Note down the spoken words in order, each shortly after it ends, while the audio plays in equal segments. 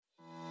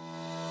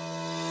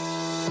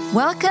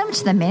Welcome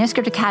to the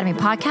Manuscript Academy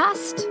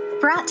podcast,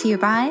 brought to you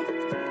by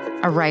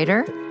a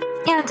writer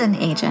and an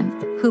agent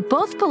who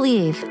both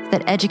believe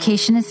that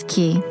education is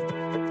key.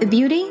 The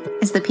beauty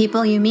is the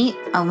people you meet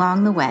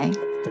along the way,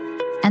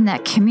 and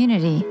that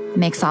community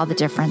makes all the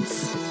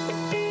difference.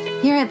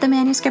 Here at the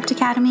Manuscript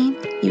Academy,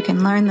 you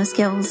can learn the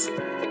skills,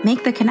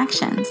 make the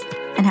connections,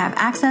 and have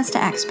access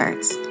to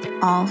experts,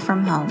 all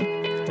from home.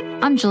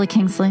 I'm Julie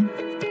Kingsley.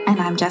 And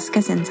I'm Jessica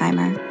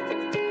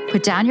Zinsheimer.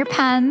 Put down your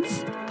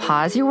pens,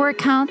 pause your word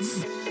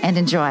counts, and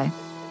enjoy.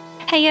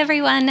 Hey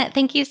everyone,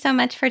 thank you so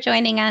much for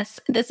joining us.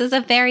 This is a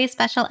very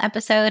special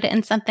episode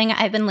and something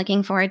I've been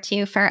looking forward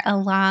to for a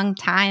long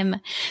time.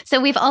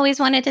 So we've always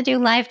wanted to do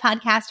live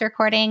podcast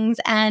recordings,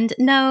 and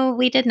no,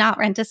 we did not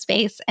rent a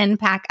space and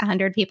pack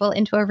 100 people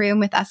into a room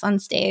with us on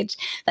stage.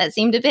 That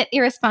seemed a bit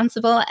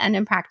irresponsible and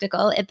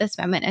impractical at this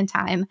moment in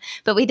time,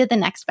 but we did the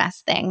next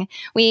best thing.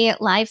 We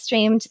live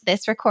streamed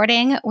this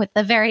recording with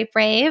the very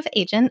brave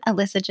agent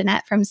Alyssa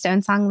Jeanette from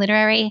Stone Song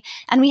Literary,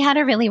 and we had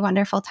a really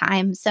wonderful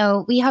time.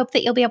 So we hope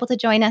that you'll be able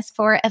to join us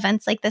for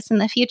events like this in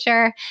the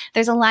future.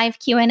 There's a live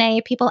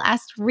Q&A. People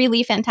asked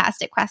really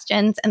fantastic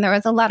questions, and there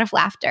was a lot of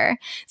laughter.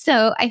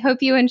 So I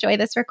hope you enjoy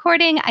this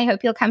recording. I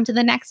hope you'll come to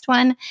the next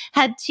one.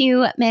 Head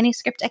to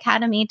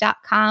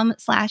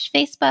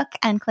manuscriptacademy.com/Facebook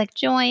and click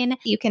join.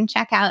 You can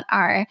check out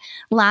our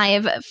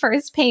live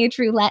first page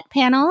roulette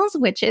panels,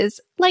 which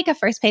is like a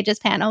First Pages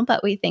panel,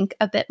 but we think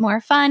a bit more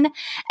fun,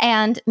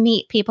 and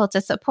meet people to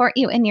support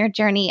you in your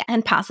journey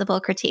and possible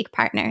critique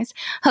partners.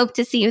 Hope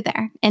to see you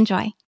there.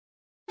 Enjoy.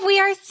 We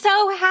are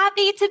so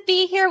happy to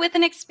be here with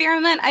an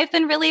experiment I've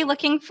been really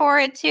looking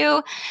forward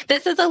to.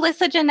 This is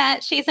Alyssa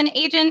Jeanette. She's an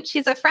agent.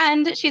 She's a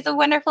friend. She's a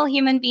wonderful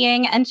human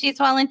being. And she's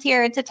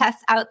volunteered to test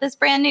out this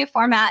brand new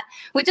format,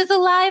 which is a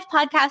live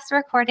podcast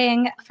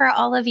recording for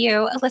all of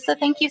you. Alyssa,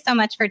 thank you so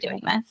much for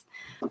doing this.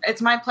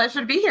 It's my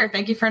pleasure to be here.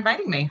 Thank you for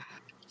inviting me.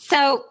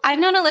 So I've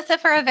known Alyssa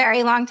for a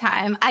very long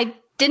time. I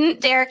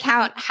didn't dare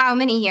count how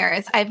many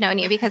years I've known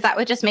you because that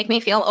would just make me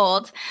feel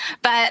old.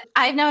 But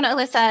I've known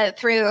Alyssa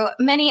through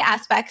many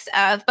aspects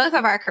of both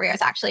of our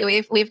careers,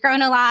 actually. We've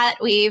grown a lot.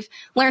 We've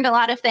learned a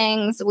lot of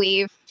things.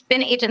 We've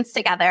been agents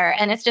together.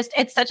 And it's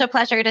such a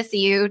pleasure to see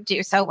you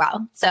do so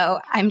well.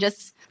 So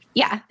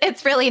yeah,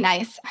 it's really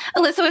nice.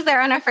 Alyssa was there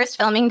on our first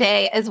filming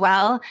day as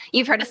well.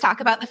 You've heard us talk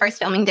about the first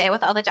filming day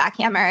with all the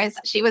jackhammers.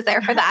 She was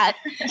there for that.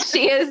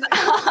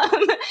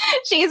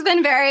 She's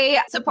been very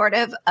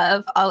supportive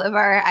of all of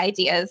our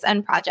ideas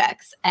and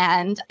projects.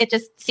 And it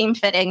just seemed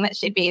fitting that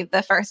she'd be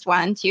the first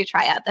one to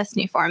try out this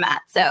new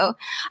format. So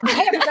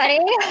hi, everybody.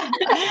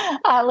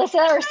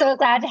 Alyssa, we're so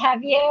glad to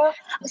have you.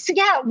 So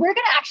yeah, we're going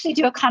to actually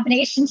do a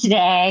combination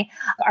today,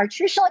 our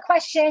traditional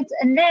questions,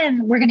 and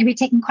then we're going to be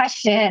taking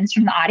questions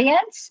from the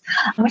audience,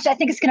 which I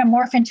think is going to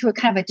morph into a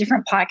kind of a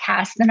different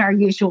podcast than our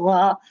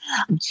usual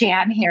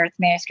jam here at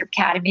the Manuscript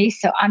Academy.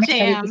 So I'm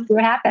excited to see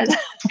what happens.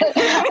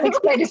 I'm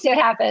excited to see what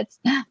happens.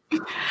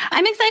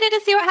 I'm excited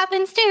to see what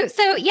happens too.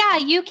 So yeah,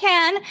 you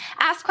can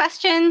ask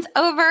questions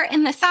over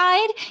in the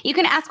side. You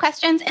can ask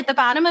questions at the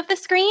bottom of the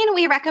screen.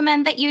 We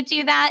recommend that you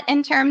do that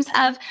in terms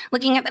of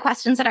looking at the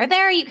questions that are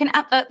there. You can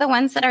upvote the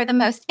ones that are the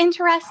most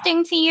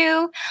interesting to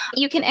you.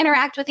 You can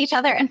interact with each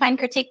other and find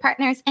critique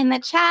partners in the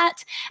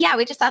chat. Yeah,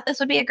 we just thought this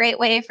would be a great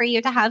way for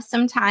you to have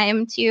some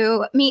time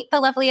to meet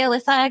the lovely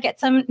Alyssa, get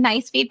some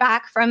nice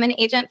feedback from an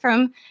agent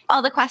from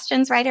all the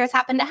questions writers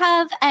happen to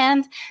have.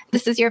 And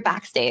this is your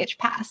backstage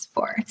pass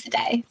for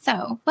today.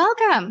 So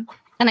welcome.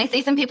 And I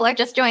see some people are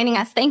just joining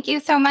us. Thank you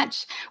so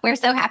much. We're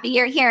so happy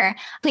you're here.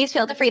 Please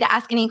feel free to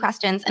ask any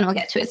questions and we'll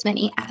get to as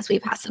many as we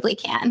possibly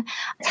can.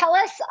 Tell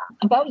us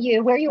about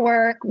you, where you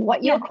work,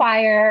 what you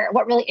acquire,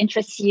 what really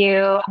interests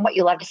you, and what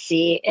you love to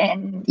see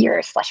in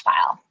your slush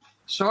pile.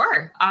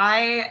 Sure.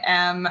 I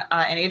am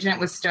an agent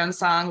with Stone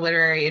Song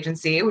Literary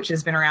Agency, which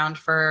has been around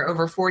for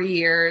over 40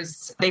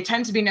 years. They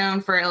tend to be known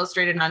for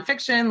illustrated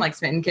nonfiction like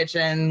Smitten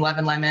Kitchen, Love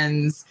and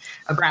Lemons,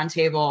 A Brown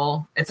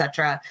Table,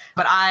 etc.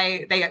 But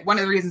one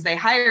of the reasons they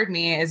hired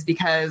me is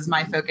because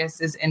my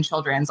focus is in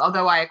children's.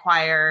 Although I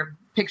acquire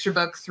picture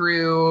book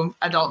through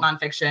adult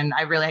nonfiction,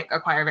 I really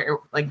acquire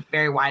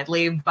very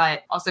widely,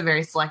 but also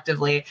very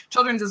selectively.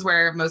 Children's is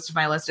where most of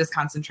my list is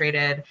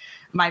concentrated.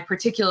 My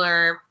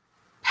particular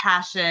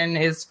passion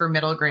is for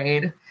middle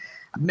grade.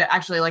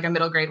 Actually, like a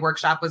middle grade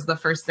workshop was the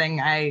first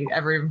thing I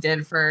ever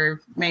did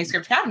for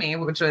Manuscript Academy,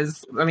 which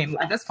was,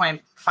 at this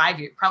point,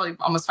 probably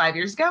almost 5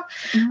 years ago.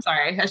 Mm-hmm.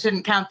 Sorry, I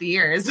shouldn't count the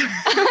years.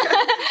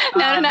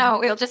 No,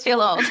 we'll just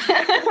feel old.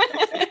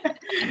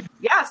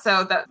 Yeah,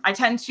 so I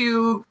tend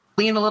to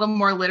lean a little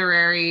more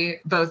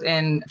literary, both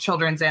in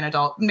children's and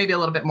adult, maybe a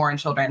little bit more in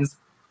children's.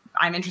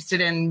 I'm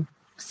interested in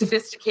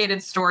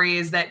sophisticated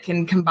stories that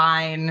can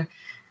combine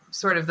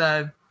sort of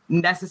the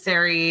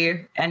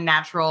necessary and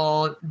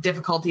natural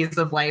difficulties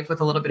of life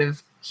with a little bit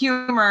of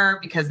humor,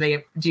 because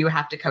they do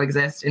have to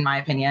coexist, in my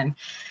opinion.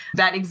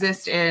 That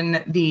exist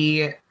in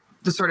the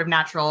sort of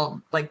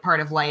natural part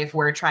of life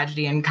where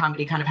tragedy and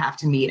comedy kind of have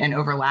to meet and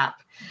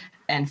overlap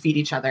and feed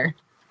each other.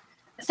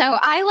 So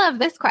I love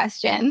this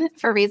question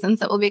for reasons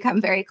that will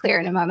become very clear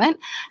in a moment.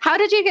 How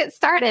did you get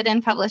started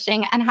in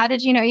publishing, and how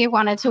did you know you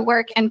wanted to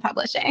work in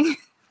publishing?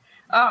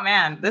 Oh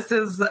man,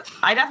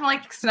 I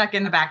definitely snuck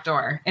in the back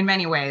door in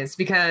many ways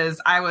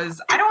because I don't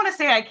want to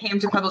say I came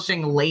to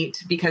publishing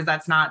late because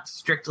that's not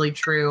strictly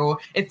true.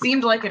 It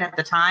seemed like it at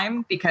the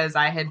time because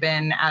I had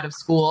been out of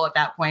school at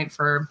that point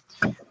for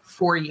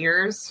 4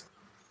 years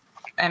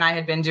and I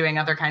had been doing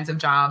other kinds of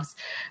jobs.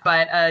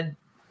 But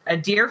a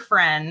dear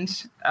friend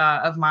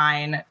of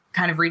mine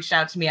kind of reached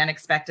out to me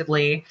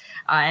unexpectedly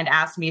and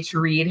asked me to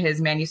read his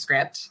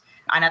manuscript.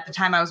 And at the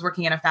time, I was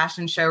working in a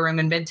fashion showroom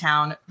in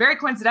Midtown, very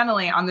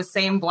coincidentally on the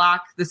same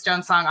block the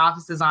Stone Song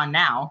office is on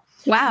now.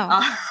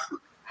 Wow.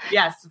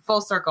 Yes,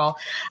 full circle.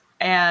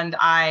 And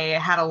I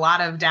had a lot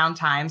of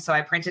downtime, so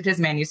I printed his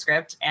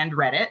manuscript and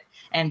read it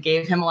and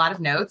gave him a lot of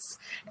notes.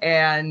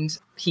 And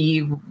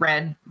he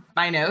read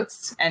my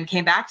notes and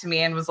came back to me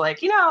and was like,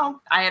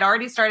 I had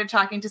already started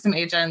talking to some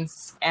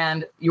agents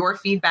and your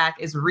feedback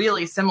is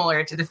really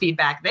similar to the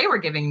feedback they were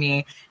giving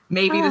me.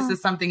 Maybe this is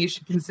something you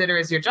should consider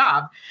as your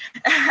job.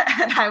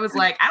 And I was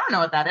like, I don't know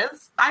what that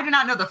is. I do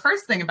not know the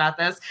first thing about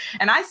this.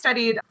 And I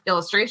studied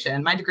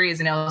illustration. My degree is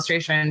in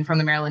illustration from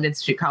the Maryland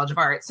Institute College of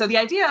Art. So the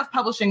idea of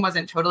publishing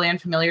wasn't totally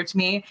unfamiliar to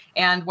me.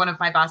 And one of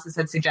my bosses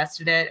had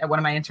suggested it at one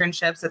of my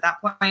internships at that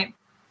point.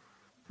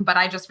 But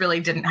I just really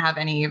didn't have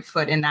any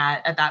foot in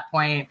that at that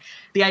point.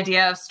 The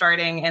idea of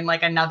starting in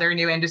like another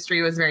new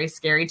industry was very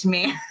scary to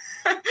me.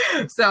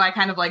 So I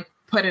kind of like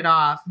put it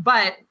off.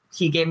 But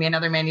he gave me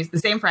another the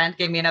same friend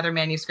gave me another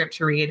manuscript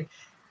to read.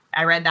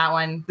 I read that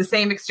one. The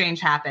same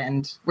exchange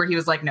happened where he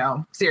was like,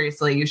 no,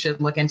 seriously, you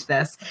should look into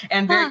this.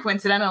 And very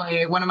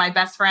coincidentally, one of my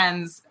best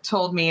friends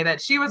told me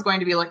that she was going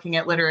to be looking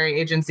at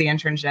literary agency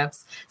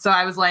internships. So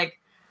I was like,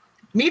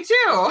 me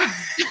too.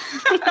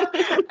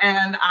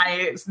 And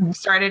I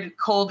started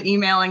cold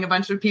emailing a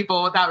bunch of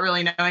people without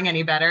really knowing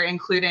any better,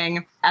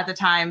 including at the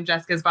time,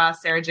 Jessica's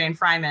boss, Sarah Jane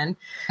Fryman,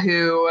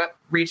 who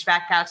reached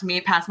back out to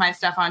me, passed my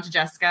stuff on to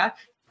Jessica,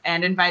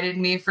 and invited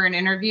me for an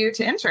interview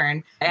to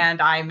intern.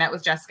 And I met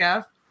with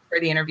Jessica for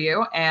the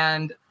interview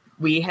and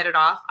we hit it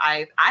off,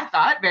 I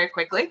thought, very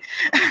quickly.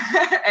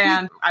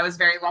 And I was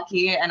very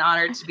lucky and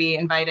honored to be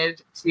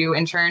invited to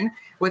intern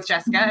with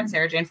Jessica and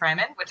Sarah Jane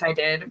Fryman, which I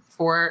did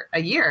for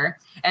a year.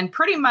 And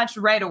pretty much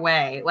right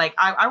away, like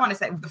I want to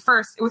say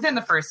within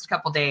the first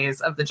couple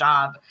days of the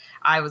job,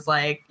 I was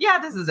like, yeah,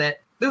 this is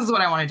it. This is what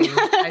I want to do.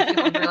 I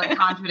feel really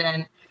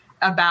confident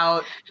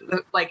about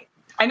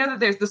I know that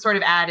there's this sort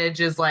of adage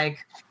is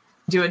like,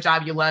 do a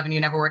job you love and you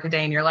never work a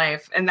day in your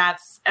life. And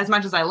that's, as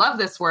much as I love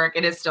this work,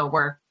 it is still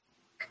work.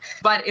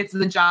 But it's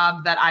the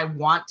job that I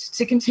want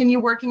to continue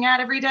working at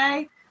every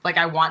day. Like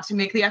I want to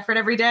make the effort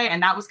every day.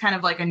 And that was kind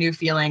of like a new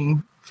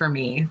feeling for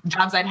me.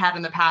 Jobs I'd had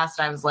in the past,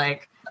 I was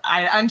like,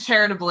 I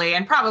uncharitably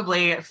and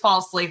probably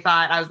falsely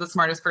thought I was the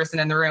smartest person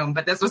in the room.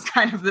 But this was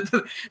kind of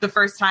the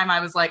first time I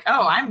was like,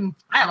 oh, I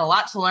have a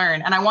lot to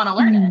learn and I want to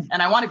learn it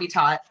and I want to be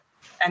taught.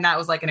 And that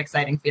was like an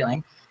exciting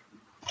feeling.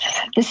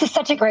 This is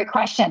such a great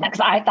question because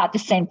I thought the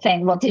same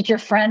thing. Well, did your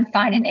friend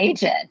find an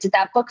agent? Did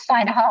that book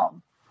find a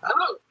home?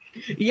 Oh,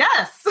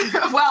 yes.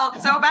 Well,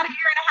 so about a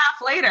year and a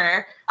half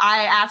later,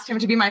 I asked him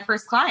to be my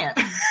first client.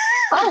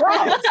 Oh,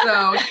 wow.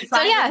 So he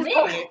signed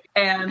with me.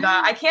 And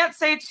I can't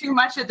say too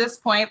much at this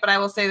point, but I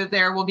will say that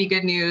there will be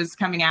good news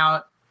coming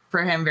out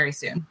for him very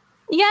soon.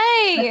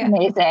 Yay! That's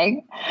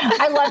amazing.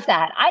 I love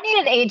that. I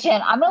need an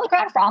agent. I'm going to look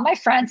around for all my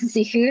friends and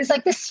see who's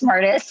like the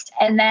smartest.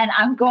 And then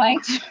I'm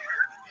going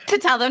to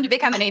tell them to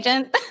become an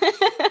agent.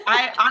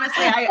 I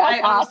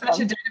owe such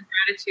a debt of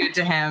gratitude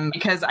to him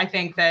because I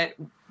think that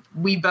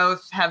we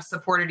both have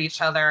supported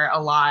each other a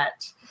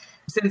lot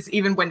since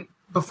even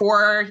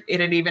before it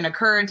had even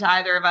occurred to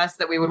either of us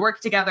that we would work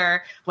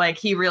together. Like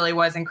he really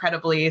was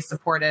incredibly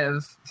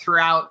supportive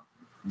throughout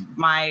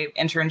my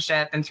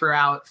internship and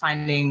throughout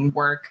finding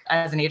work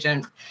as an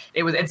agent.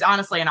 It's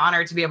honestly an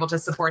honor to be able to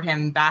support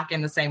him back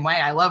in the same way.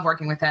 I love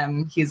working with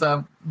him. He's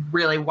a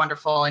really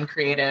wonderful and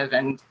creative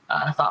and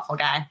thoughtful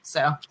guy.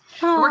 So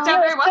it worked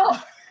out very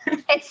well.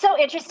 It's so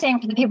interesting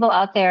for the people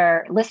out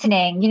there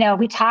listening.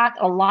 We talk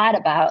a lot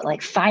about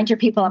like, find your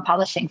people in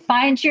publishing,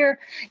 find your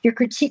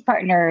critique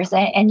partners.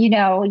 And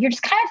you're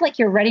just kind of like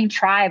your Reading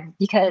tribe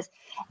because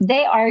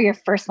they are your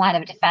first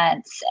line of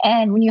defense.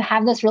 And when you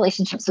have those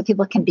relationships with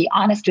people can be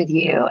honest with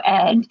you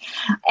and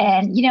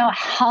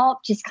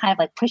help just kind of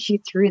like push you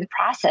through the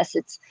process,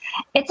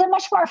 it's a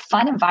much more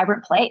fun and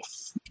vibrant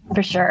place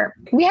for sure.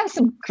 We have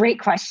some great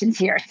questions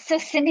here. So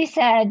Cindy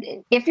said,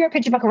 if you're a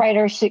picture book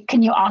writer,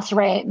 can you also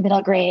write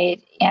middle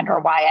grade and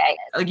or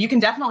YA? You can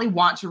definitely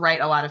want to write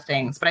a lot of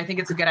things, but I think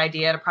it's a good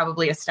idea to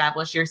probably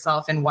establish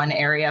yourself in one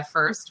area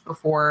first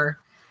before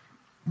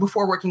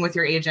working with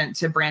your agent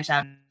to branch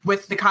out,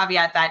 with the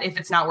caveat that if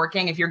it's not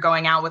working, if you're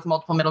going out with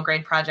multiple middle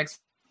grade projects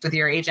with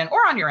your agent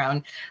or on your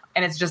own,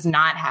 and it's just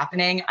not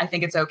happening, I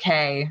think it's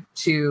okay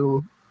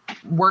to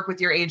work with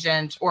your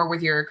agent or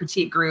with your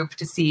critique group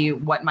to see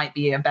what might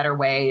be a better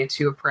way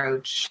to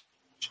approach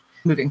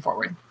moving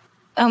forward.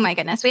 Oh my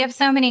goodness. We have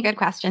so many good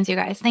questions, you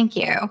guys. Thank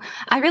you.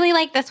 I really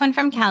like this one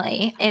from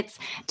Kelly. It's,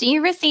 do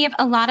you receive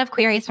a lot of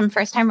queries from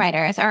first-time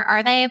writers, or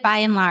are they by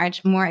and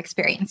large more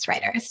experienced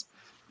writers?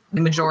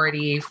 The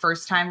majority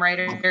first-time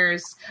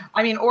writers.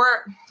 I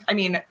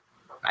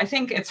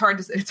think it's hard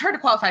to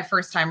qualify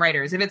first-time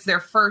writers. If it's their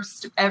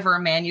first ever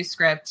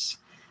manuscript,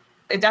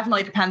 it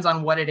definitely depends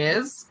on what it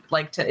is,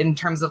 in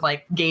terms of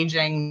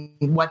gauging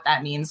what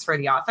that means for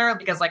the author,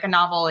 because a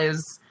novel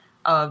is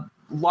a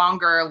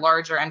longer,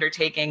 larger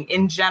undertaking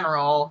in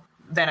general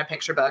than a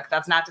picture book.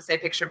 That's not to say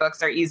picture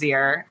books are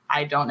easier.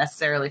 I don't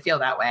necessarily feel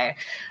that way.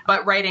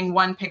 But writing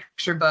one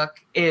picture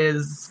book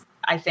is,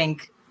 I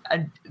think,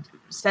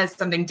 says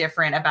something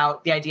different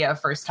about the idea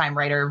of first-time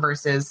writer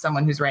versus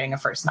someone who's writing a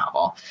first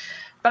novel.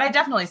 But I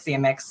definitely see a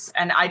mix.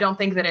 And I don't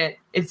think that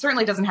it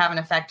certainly doesn't have an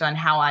effect on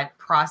how I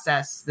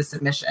process the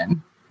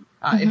submission.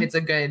 If it's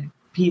a good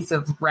piece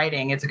of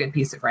writing, it's a good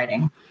piece of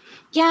writing.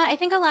 Yeah, I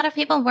think a lot of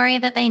people worry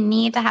that they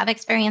need to have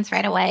experience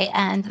right away,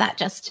 and that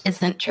just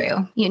isn't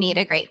true. You need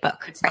a great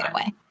book right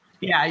away.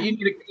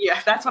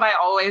 Yeah, that's what I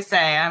always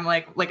say. I'm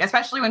like,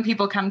 especially when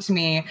people come to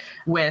me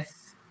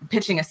with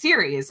pitching a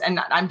series, and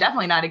I'm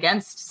definitely not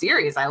against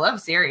series. I love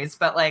series,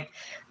 but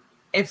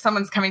if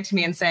someone's coming to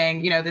me and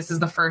saying, this is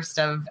the first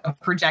of a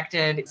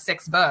projected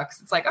 6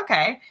 books, it's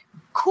okay,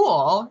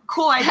 cool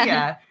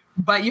idea,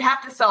 but you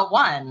have to sell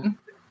one,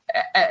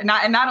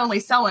 not only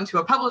sell one to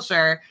a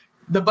publisher.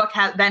 The book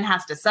then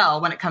has to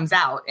sell when it comes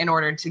out in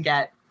order to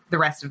get the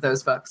rest of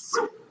those books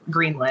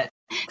greenlit.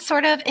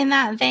 Sort of in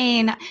that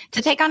vein,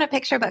 to take on a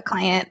picture book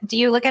client, do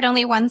you look at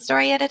only one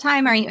story at a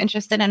time, or are you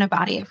interested in a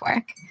body of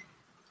work?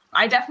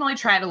 I definitely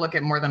try to look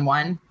at more than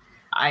one.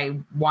 I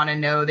want to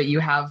know that you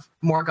have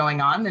more going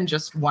on than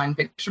just one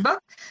picture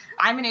book.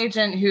 I'm an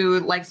agent who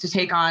likes to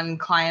take on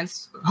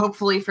clients,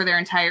 hopefully for their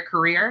entire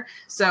career.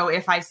 So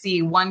if I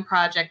see one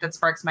project that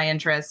sparks my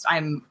interest,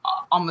 I'm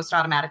almost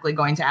automatically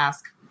going to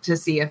ask to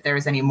see if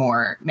there's any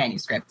more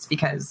manuscripts,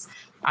 because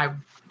I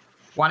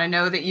want to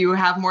know that you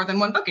have more than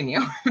one book in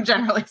you,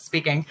 generally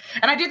speaking.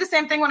 And I do the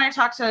same thing when I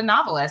talk to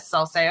novelists.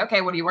 I'll say, okay,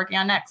 what are you working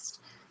on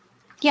next?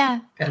 Yeah.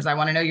 Because I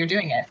want to know you're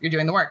doing it. You're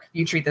doing the work.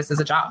 You treat this as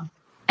a job.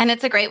 And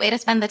it's a great way to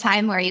spend the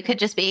time where you could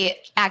just be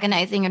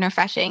agonizing and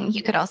refreshing.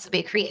 You could also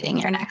be creating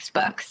your next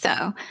book.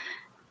 So,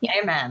 yeah.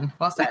 Amen.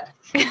 Well said.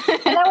 And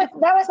that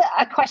was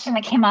a question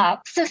that came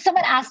up. So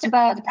someone asked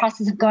about the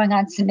process of going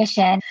on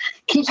submission.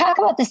 Can you talk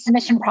about the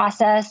submission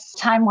process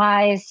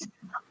time-wise?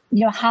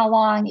 How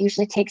long it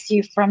usually takes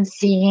you from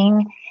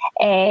seeing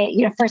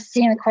first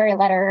seeing the query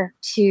letter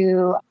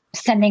to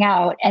sending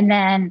out, and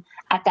then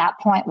at that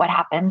point, what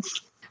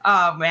happens?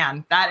 Oh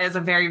man, that is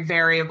a very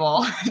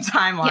variable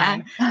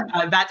timeline.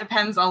 Yeah. That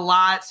depends a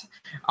lot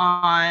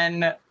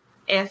on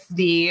if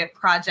the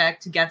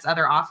project gets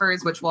other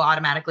offers, which will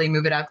automatically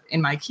move it up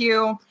in my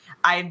queue.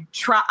 I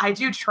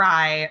do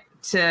try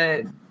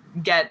to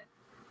get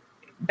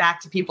back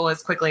to people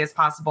as quickly as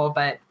possible,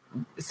 but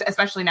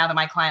especially now that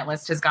my client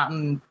list has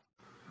gotten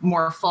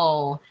more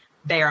full,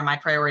 they are my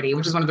priority,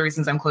 which is one of the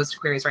reasons I'm close to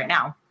queries right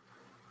now.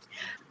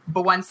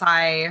 But once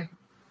I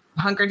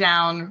hunker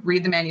down,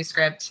 read the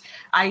manuscript,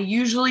 I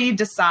usually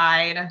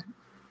decide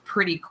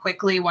pretty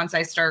quickly once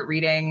I start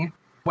reading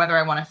whether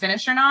I want to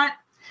finish or not.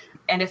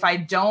 And if I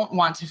don't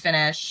want to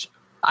finish,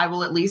 I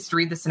will at least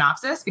read the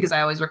synopsis, because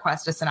I always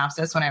request a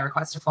synopsis when I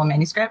request a full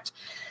manuscript.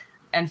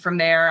 And from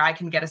there, I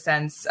can get a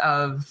sense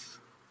of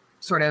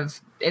sort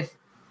of if,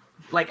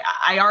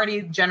 I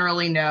already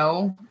generally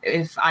know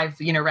if I've,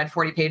 read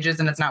 40 pages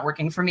and it's not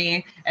working for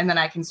me. And then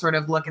I can sort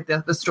of look at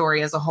the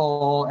story as a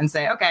whole and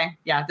say, okay,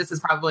 yeah, this is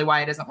probably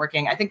why it isn't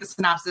working. I think the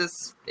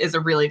synopsis is a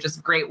really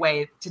just great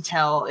way to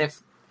tell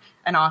if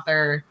an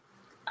author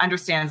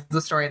understands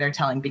the story they're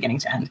telling beginning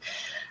to end.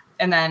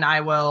 And then I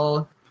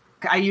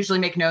usually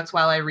make notes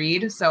while I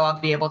read, so I'll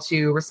be able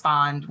to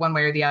respond one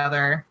way or the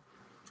other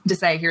to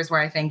say, here's where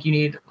I think you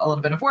need a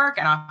little bit of work,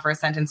 and offer a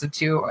sentence or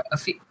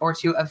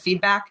two of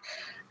feedback.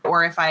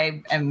 Or if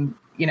I am,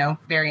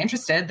 very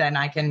interested, then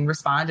I can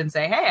respond and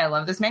say, hey, I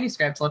love this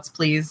manuscript. Let's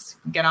please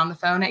get on the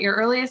phone at your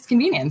earliest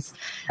convenience.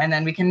 And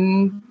then we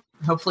can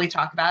hopefully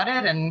talk about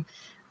it. And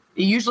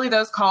usually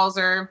those calls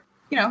are,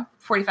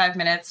 45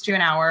 minutes to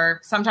an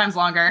hour, sometimes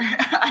longer.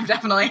 I've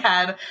definitely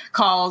had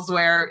calls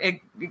where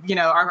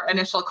our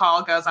initial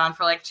call goes on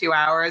for 2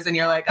 hours, and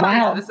you're like, oh, wow.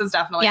 Yeah, this is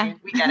definitely,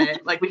 we get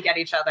it. We get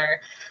each other.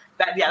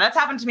 That's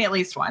happened to me at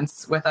least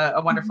once with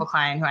a wonderful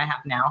client who I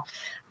have now.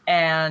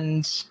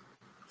 And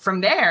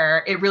from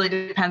there, it really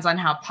depends on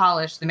how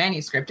polished the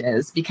manuscript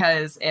is,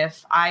 because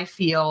if I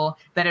feel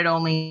that it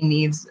only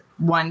needs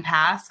one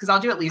pass, because I'll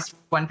do at least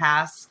one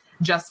pass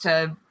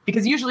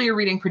because usually you're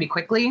reading pretty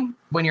quickly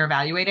when you're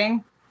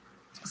evaluating.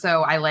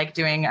 So I like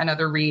doing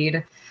another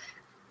read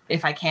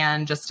if I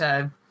can, just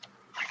to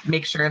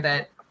make sure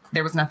that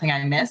there was nothing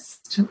I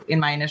missed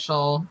in my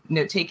initial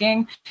note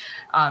taking.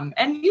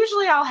 And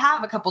usually I'll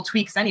have a couple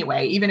tweaks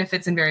anyway, even if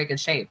it's in very good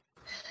shape.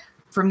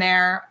 From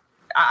there,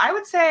 I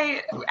would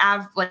say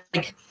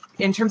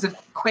in terms of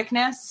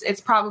quickness,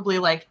 it's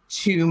probably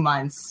 2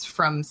 months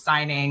from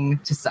signing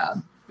to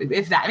sub,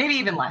 if that, maybe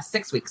even less,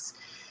 6 weeks.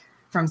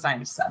 from sign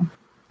to sub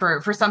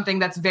for something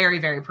that's very,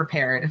 very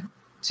prepared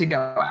to go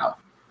out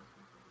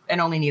and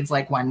only needs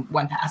like one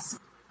pass.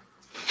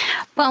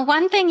 Well,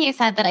 one thing you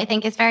said that I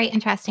think is very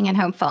interesting and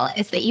hopeful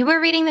is that you were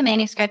reading the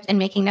manuscript and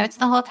making notes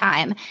the whole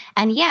time,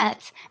 and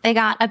yet they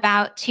got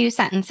about 2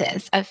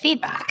 sentences of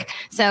feedback.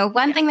 So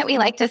one thing that we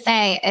like to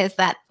say is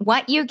that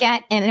what you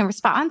get in a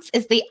response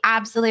is the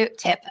absolute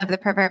tip of the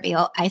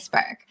proverbial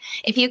iceberg.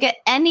 If you get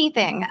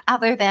anything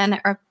other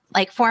than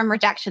like form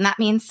rejection, that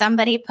means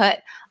somebody put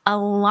a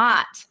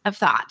lot of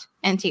thought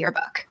into your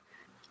book.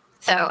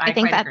 So I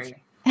think that's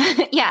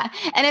agree. Yeah.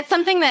 And it's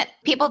something that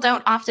people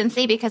don't often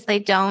see because they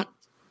don't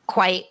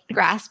quite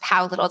grasp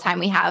how little time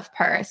we have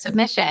per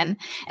submission.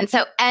 And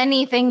so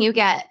anything you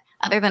get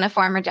other than a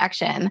form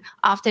rejection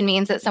often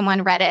means that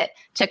someone read it,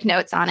 took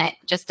notes on it,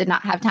 just did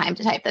not have time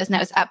to type those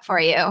notes up for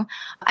you.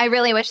 I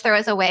really wish there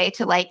was a way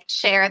to like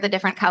share the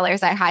different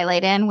colors I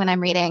highlight in when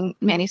I'm reading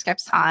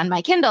manuscripts on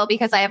my Kindle,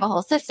 because I have a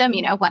whole system,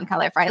 one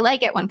color if I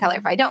like it, one color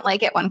if I don't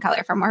like it, one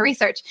color for more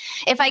research.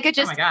 If I could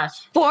just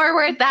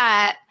forward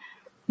that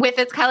with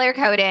its color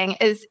coding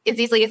as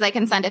easily as I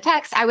can send a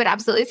text, I would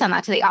absolutely send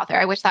that to the author.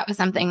 I wish that was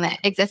something that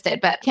existed,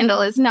 but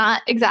Kindle is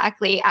not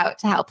exactly out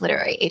to help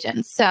literary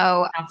agents.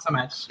 So not so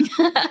much.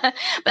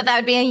 But that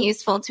would be a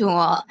useful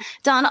tool.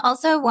 Dawn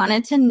also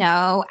wanted to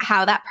know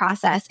how that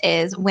process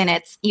is when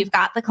you've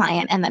got the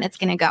client and then it's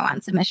going to go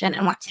on submission,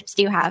 and what tips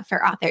do you have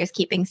for authors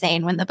keeping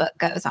sane when the book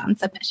goes on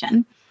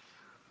submission?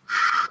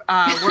 Work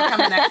on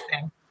the next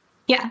thing.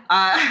 Yeah.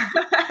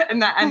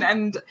 And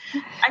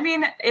I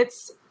mean,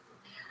 it's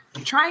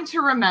trying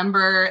to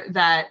remember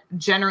that,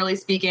 generally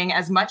speaking,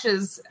 as much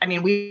as,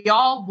 we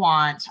all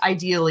want,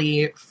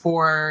 ideally,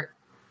 for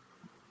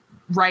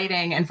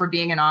writing and for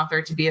being an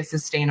author to be a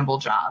sustainable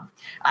job.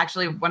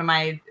 Actually, one of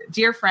my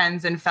dear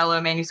friends and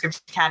fellow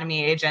Manuscript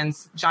Academy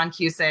agents, John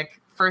Cusick,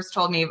 first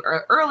told me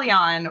early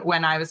on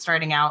when I was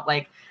starting out,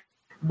 like,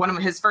 one of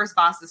his first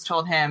bosses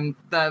told him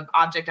the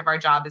object of our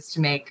job is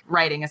to make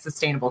writing a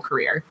sustainable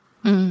career.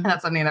 And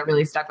that's something that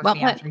really stuck with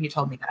me after he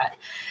told me that.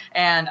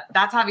 And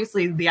that's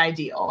obviously the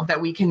ideal, that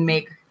we can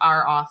make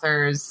our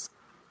authors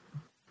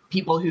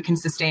people who can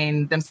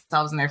sustain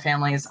themselves and their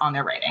families on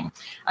their writing.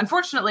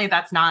 Unfortunately,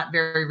 that's not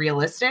very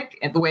realistic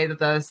in the way that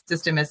the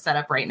system is set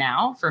up right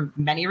now for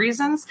many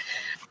reasons.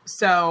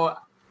 So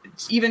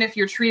even if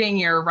you're treating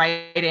your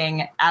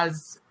writing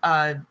as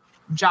a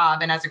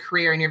job and as a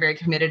career and you're very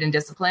committed and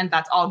disciplined,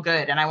 that's all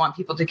good. And I want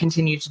people to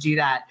continue to do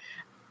that.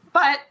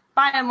 But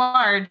by and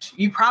large,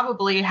 you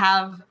probably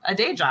have a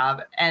day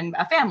job and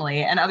a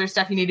family and other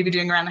stuff you need to be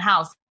doing around the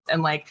house.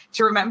 And like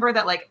to remember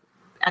that, like,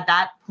 at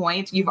that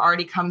point, you've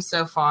already come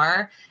so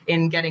far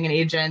in getting an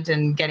agent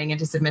and getting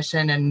into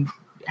submission and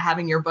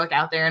having your book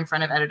out there in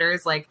front of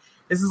editors. Like,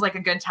 this is like a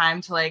good time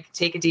to like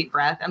take a deep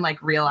breath and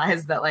like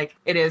realize that like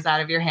it is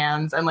out of your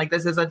hands. And like,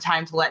 this is a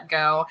time to let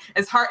go.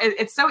 It's hard.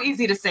 It's so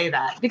easy to say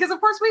that because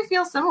of course we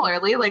feel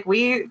similarly. Like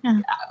we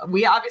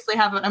obviously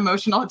have an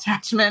emotional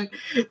attachment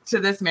to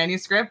this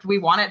manuscript. We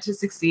want it to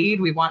succeed.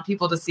 We want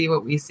people to see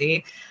what we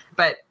see.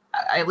 But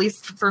at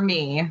least for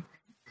me,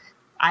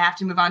 I have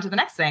to move on to the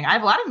next thing. I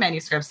have a lot of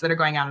manuscripts that are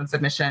going out on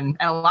submission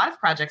and a lot of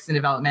projects in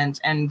development.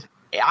 And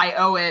I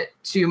owe it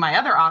to my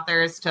other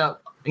authors to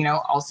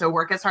also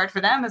work as hard for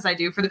them as I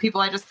do for the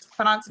people I just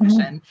put on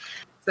submission.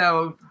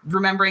 So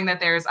remembering that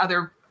there's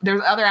other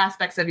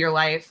aspects of your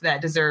life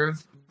that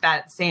deserve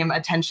that same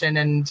attention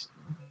and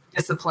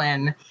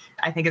discipline,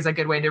 I think is a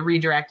good way to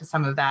redirect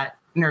some of that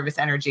nervous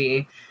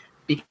energy,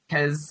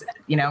 because,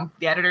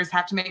 the editors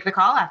have to make the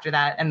call after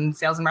that, and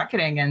sales and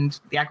marketing and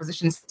the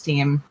acquisitions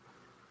team,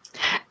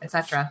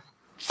 etc.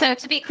 So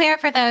to be clear,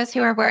 for those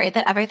who are worried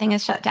that everything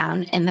is shut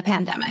down in the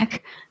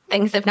pandemic,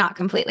 things have not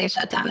completely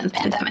shut down in the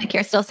pandemic.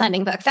 You're still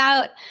sending books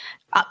out.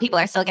 People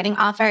are still getting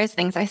offers.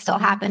 Things are still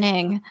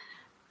happening.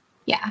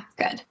 Yeah,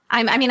 good.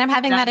 I'm having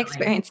Definitely. That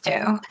experience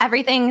too.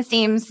 Everything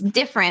seems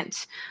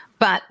different,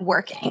 but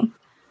working.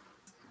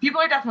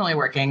 People are definitely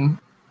working.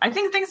 I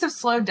think things have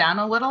slowed down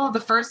a little. The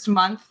first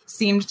month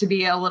seemed to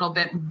be a little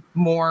bit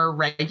more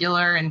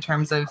regular in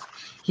terms of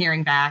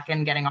hearing back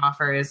and getting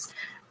offers.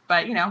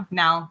 But,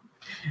 now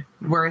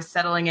we're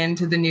settling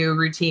into the new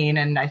routine,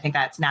 and I think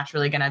that's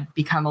naturally going to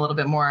become a little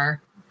bit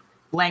more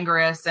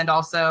languorous and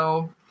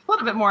also a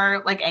little bit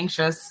more like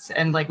anxious,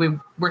 and like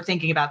we're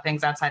thinking about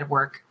things outside of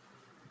work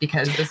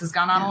because this has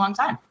gone on a long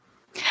time.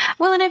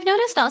 Well, and I've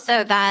noticed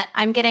also that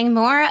I'm getting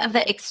more of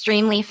the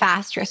extremely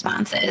fast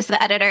responses,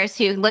 the editors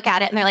who look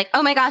at it and they're like,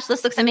 oh my gosh,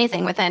 this looks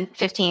amazing within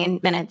 15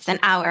 minutes, an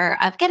hour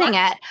of getting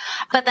it.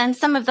 But then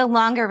some of the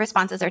longer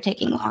responses are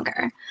taking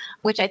longer,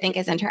 which I think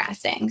is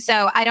interesting.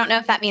 So I don't know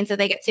if that means that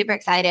they get super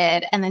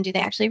excited and then do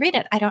they actually read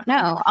it? I don't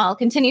know. I'll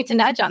continue to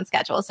nudge on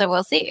schedule, so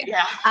we'll see.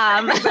 Yeah.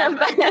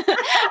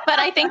 But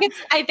I think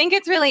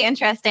it's really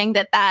interesting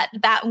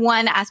that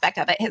one aspect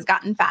of it has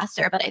gotten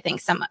faster, but I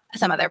think some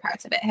other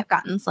parts of it have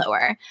gotten slower.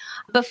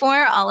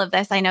 Before all of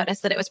this, I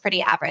noticed that it was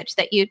pretty average,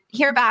 that you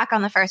hear back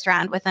on the first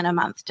round within a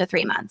month to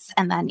 3 months,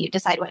 and then you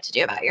decide what to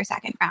do about your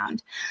second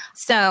round.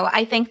 So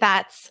I think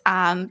that's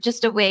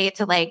just a way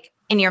to like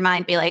in your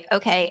mind be like,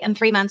 okay, in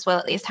 3 months, we'll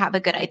at least have a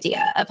good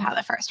idea of how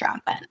the first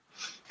round went.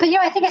 But,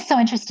 I think it's so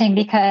interesting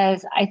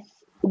because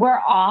we're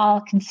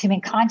all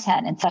consuming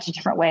content in such a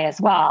different way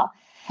as well.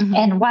 Mm-hmm.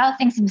 And while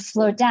things have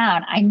slowed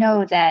down, I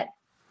know that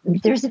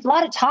there's a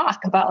lot of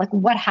talk about like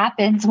what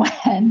happens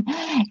when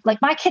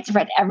like my kids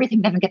read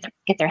everything they can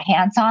get their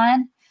hands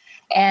on.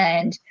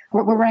 And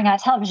we're running out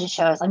of television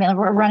shows. I mean,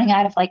 we're running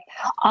out of like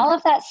all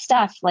of that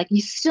stuff. Like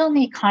you still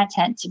need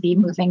content to be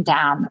moving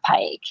down the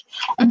pike.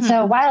 And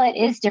so while it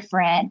is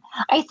different,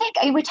 I think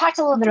we talked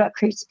a little bit about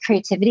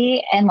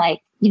creativity and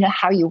like,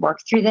 how you work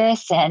through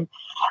this and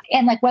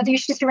like whether you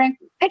should just be writing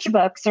picture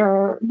books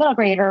or middle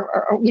grade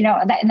or in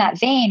that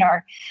vein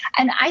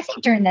and I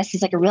think during this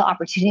is like a real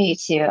opportunity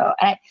to,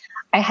 and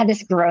I had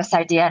this gross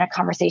idea in a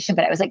conversation,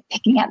 but it was like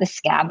picking out the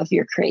scab of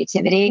your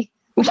creativity,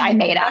 which I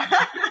made up.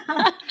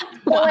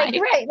 But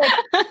like, right.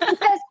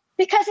 Like,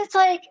 because it's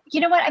like,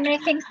 you know what? I mean,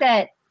 I think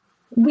that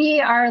we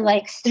are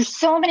like, there's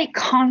so many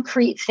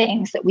concrete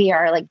things that we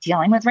are like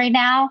dealing with right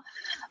now,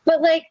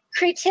 but like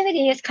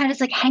creativity is kind of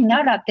like hanging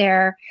out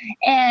there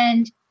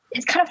and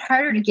it's kind of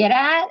harder to get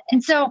at.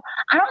 And so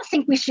I don't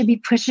think we should be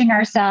pushing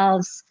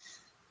ourselves,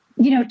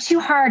 too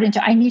hard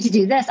into, I need to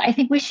do this. I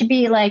think we should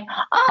be like,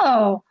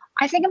 oh,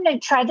 I think I'm going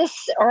to try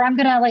this, or I'm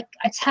going to like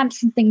attempt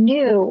something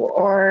new,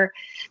 or,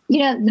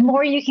 the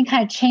more you can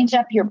kind of change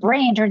up your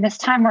brain during this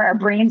time where our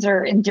brains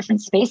are in different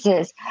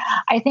spaces,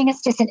 I think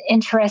it's just an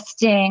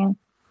interesting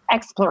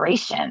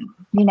exploration.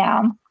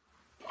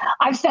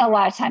 I've spent a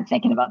lot of time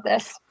thinking about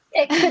this.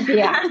 It could be,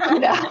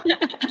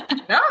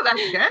 No,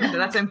 that's good.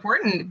 That's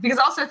important because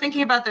also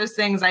thinking about those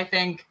things, I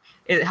think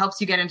it helps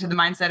you get into the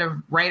mindset of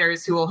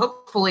writers who will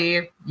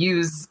hopefully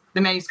use the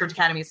Manuscript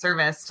Academy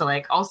service to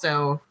like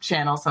also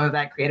channel some of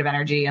that creative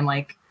energy and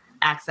like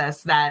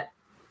access that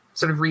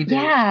sort of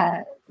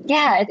reboot.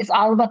 Yeah. It's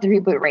all about the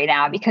reboot right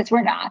now because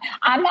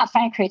I'm not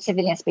finding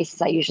creativity in spaces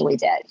I usually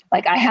did.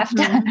 Like I have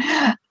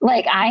to,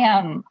 like I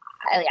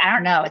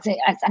don't know.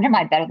 It's under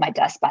my bed with my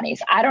dust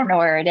bunnies. I don't know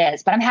where it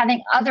is, but I'm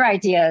having other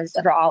ideas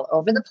that are all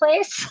over the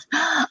place.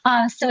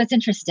 So it's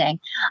interesting.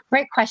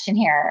 Great question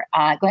here.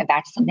 Going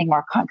back to something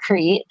more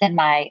concrete than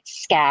my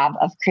scab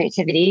of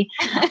creativity.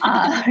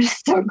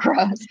 So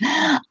gross.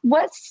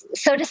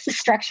 So just the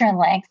structure and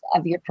length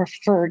of your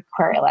preferred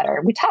query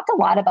letter. We talked a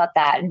lot about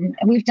that, and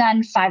we've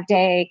done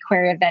 5-day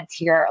query events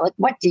here. Like,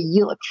 what do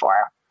you look for?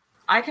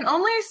 I can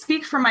only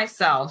speak for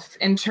myself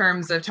in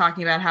terms of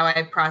talking about how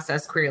I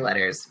process query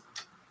letters.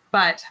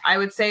 But I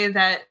would say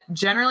that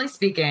generally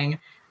speaking,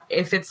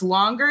 if it's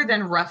longer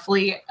than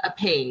roughly a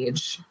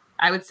page,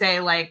 I would say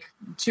like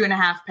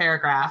 2.5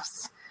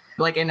 paragraphs,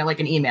 like in like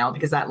an email,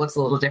 because that looks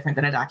a little different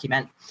than a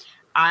document.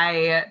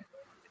 I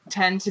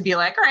tend to be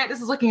like, all right, this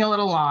is looking a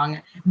little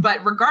long, but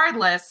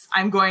regardless,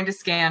 I'm going to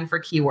scan for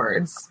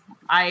keywords.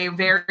 I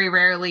very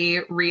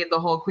rarely read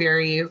the whole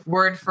query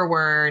word for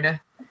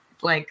word,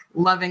 like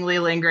lovingly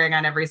lingering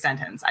on every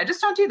sentence. I just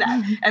don't do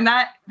that. Mm-hmm. And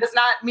that does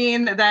not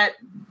mean that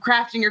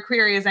crafting your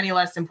query is any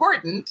less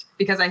important,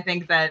 because I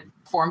think that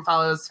form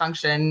follows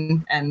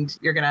function, and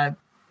you're going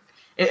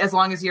to, as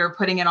long as you're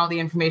putting in all the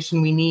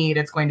information we need,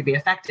 it's going to be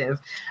effective.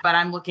 But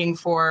I'm looking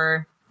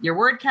for your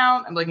word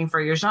count. I'm looking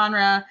for your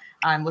genre.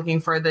 I'm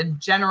looking for the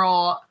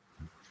general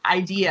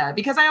idea,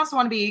 because I also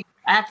I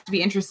have to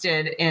be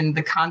interested in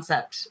the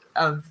concept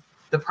of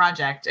the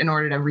project in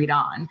order to read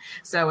on.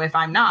 So if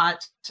I'm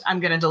not, I'm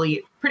going to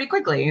delete pretty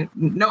quickly.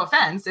 No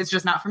offense, it's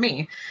just not for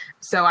me.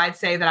 So I'd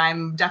say that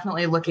I'm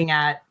definitely looking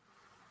at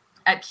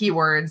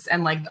keywords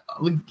and like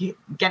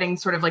getting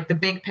sort of like the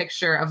big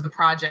picture of the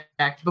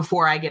project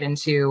before I get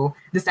into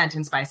the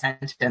sentence by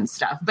sentence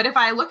stuff. But if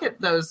I look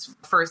at those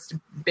first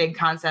big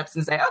concepts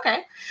and say,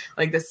 okay,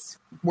 like this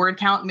word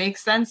count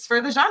makes sense for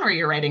the genre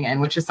you're writing in,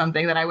 which is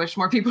something that I wish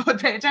more people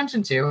would pay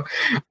attention to,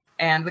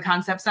 and the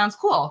concept sounds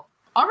cool.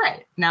 All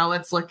right, now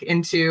let's look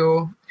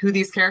into who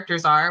these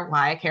characters are,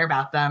 why I care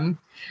about them.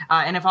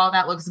 And if all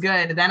that looks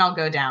good, then I'll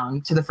go down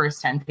to the first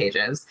 10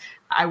 pages.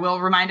 I will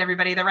remind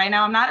everybody that right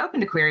now I'm not open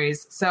to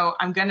queries, so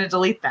I'm going to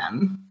delete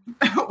them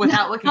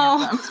without looking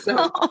at them.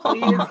 So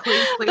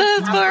please.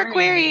 Those poor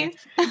queries.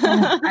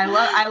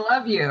 I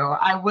love you.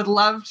 I would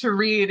love to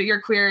read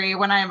your query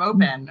when I am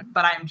open,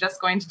 but I'm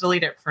just going to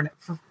delete it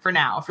for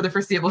now, for the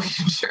foreseeable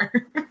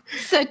future.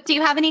 So do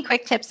you have any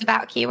quick tips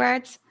about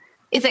keywords?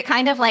 Is it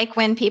kind of like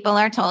when people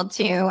are told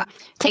to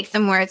take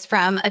some words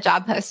from a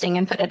job posting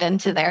and put it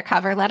into their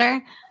cover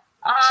letter?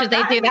 Should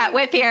they do that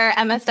with your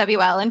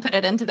MSWL and put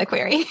it into the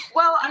query?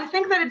 Well, I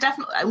think that it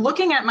definitely,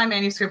 looking at my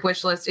manuscript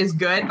wish list is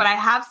good, but I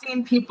have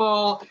seen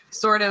people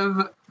sort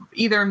of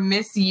either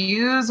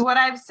misuse what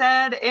I've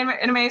said in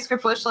a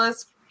manuscript wish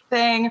list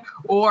thing,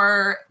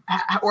 or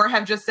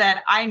have just said,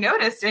 I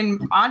noticed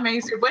on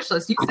manuscript wish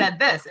list you said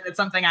this, and it's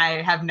something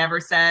I have never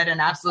said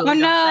and absolutely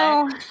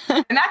don't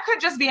say. And that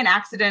could just be an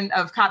accident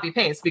of copy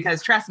paste,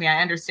 because trust me,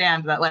 I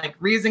understand that like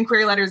reusing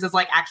query letters is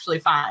like actually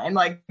fine.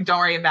 Like, don't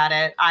worry about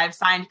it. I've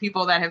signed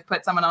people that have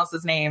put someone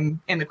else's name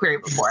in the query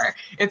before.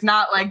 It's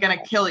not like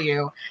gonna kill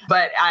you,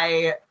 but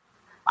I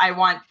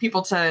want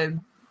people to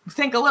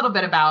think a little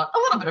bit of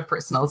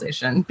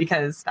personalization,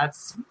 because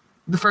that's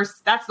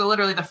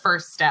literally the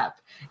first step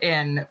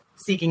in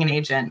seeking an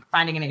agent,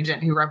 finding an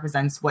agent who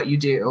represents what you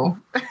do.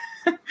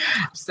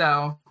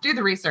 So do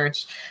the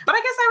research. But I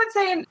guess I would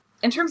say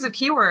in terms of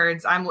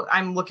keywords,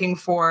 I'm looking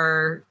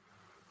for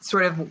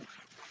sort of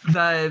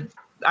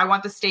I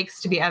want the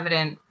stakes to be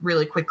evident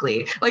really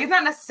quickly. Like, it's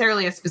not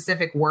necessarily a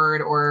specific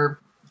word or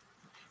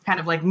kind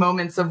of like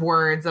moments of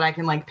words that I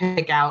can like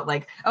pick out,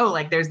 like, oh,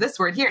 like there's this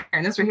word here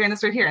and this word here and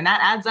this word here, and that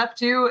adds up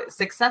to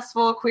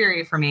successful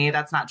query for me.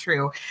 That's not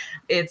true.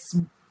 It's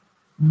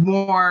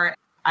more,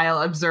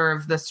 I'll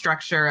observe the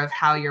structure of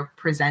how you're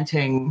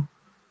presenting,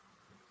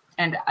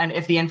 and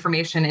if the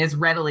information is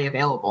readily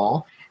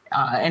available,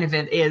 and if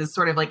it is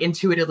sort of like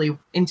intuitively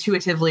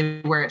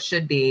where it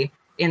should be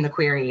in the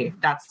query,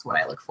 that's what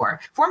I look for.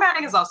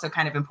 Formatting is also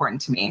kind of important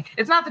to me.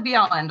 It's not the be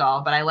all end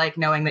all, but I like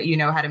knowing that you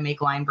know how to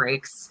make line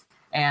breaks,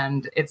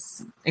 and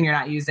you're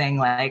not using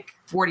like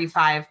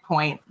 45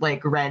 point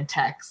like red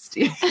text.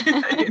 You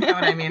know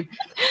what I mean?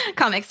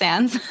 Comic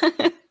Sans.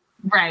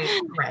 Right,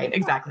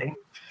 exactly.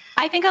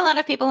 I think a lot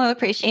of people will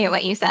appreciate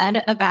what you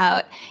said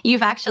about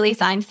you've actually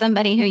signed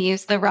somebody who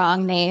used the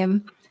wrong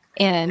name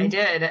in. I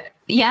did.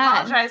 Yeah. I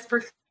apologize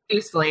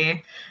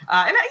profusely.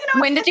 And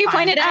when did you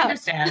point it out? I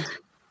understand.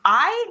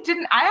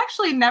 I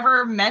actually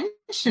never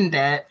mentioned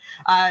it.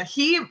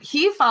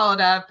 He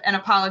followed up and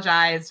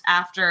apologized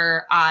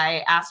after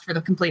I asked for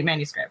the complete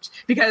manuscript,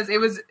 because it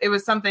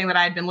was something that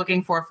I had been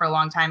looking for a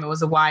long time. It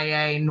was a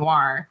YA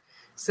noir.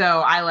 So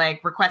I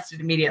like requested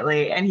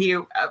immediately, and he,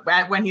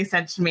 when he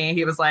sent to me,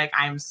 he was like,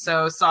 "I'm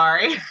so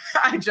sorry.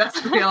 I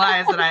just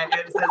realized that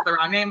it says the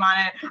wrong name on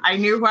it. I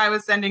knew who I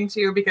was sending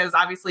to because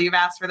obviously you've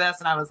asked for this."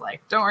 And I was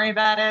like, "Don't worry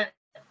about it.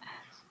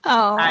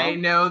 Oh, I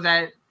know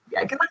that."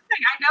 Because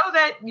I know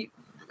that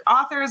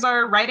authors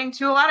are writing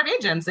to a lot of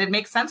agents. It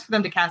makes sense for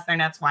them to cast their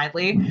nets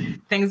widely.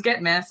 Things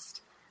get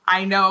missed.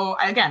 I know.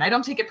 Again, I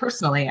don't take it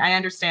personally. I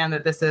understand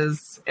that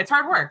it's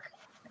hard work.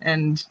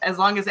 And as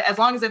long as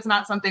it's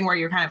not something where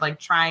you're kind of like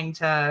trying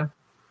to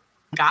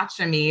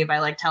gotcha me by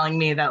like telling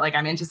me that like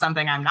I'm into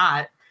something I'm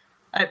not,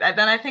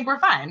 then I think we're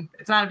fine.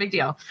 It's not a big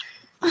deal.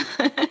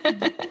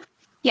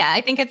 Yeah,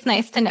 I think it's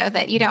nice to know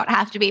that you don't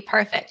have to be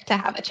perfect to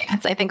have a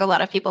chance. I think a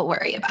lot of people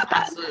worry about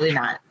that. Absolutely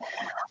not.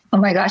 Oh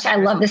my gosh, I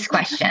love this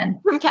question.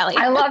 From Kelly.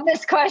 I love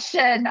this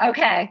question.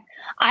 Okay.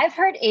 I've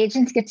heard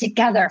agents get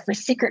together for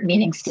secret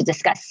meetings to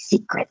discuss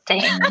secret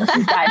things.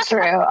 Is that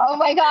true? Oh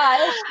my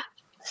gosh.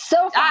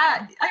 So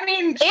fun. I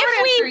mean,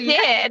 if we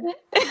did.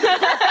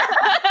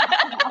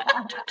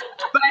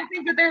 But I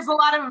think that there's a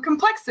lot of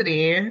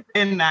complexity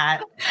in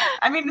that.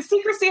 I mean, the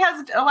secrecy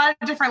has a lot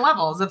of different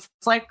levels. It's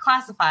like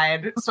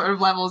classified sort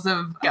of levels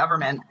of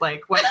government.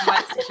 Like what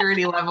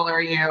security level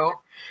are you?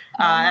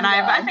 And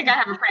I think I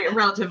have a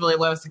relatively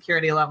low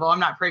security level. I'm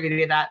not privy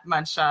to that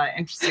much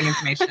interesting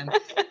information.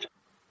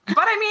 But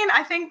I mean,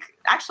 I think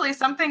actually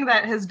something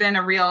that has been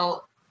a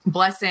real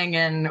blessing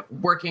in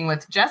working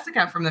with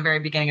Jessica from the very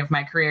beginning of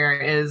my career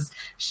is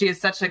she is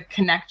such a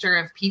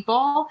connector of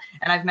people,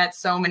 and I've met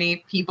so many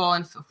people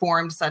and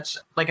formed such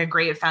like a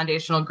great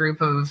foundational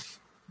group of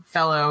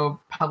fellow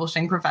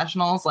publishing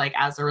professionals, like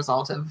as a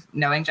result of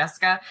knowing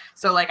Jessica.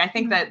 So like I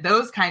think that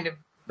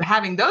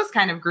having those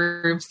kind of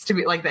groups to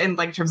be like in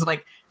like terms of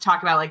like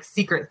talk about like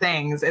secret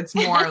things, it's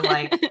more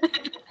like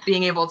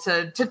being able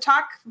to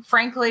talk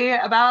frankly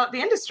about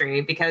the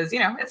industry, because, you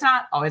know, it's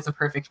not always a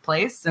perfect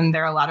place. And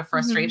there are a lot of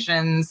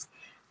frustrations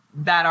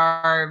that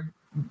are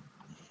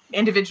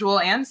individual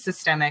and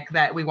systemic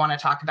that we want to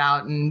talk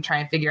about and try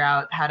and figure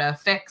out how to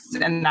fix.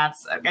 And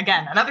that's,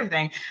 again, another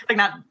thing,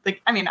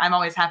 I'm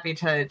always happy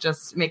to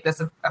just make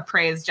this a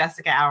praise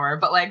Jessica hour,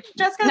 but like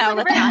Jessica's a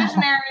very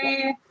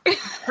visionary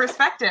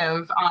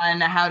perspective on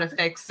how to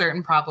fix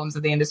certain problems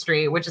of the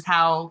industry, which is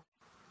how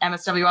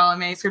MSWL and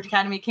Manuscript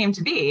Academy came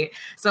to be.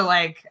 So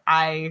like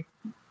I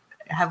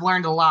have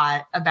learned a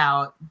lot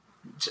about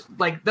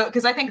like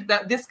because I think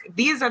that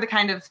these are the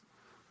kind of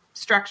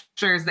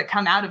structures that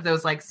come out of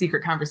those like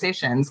secret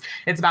conversations.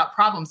 It's about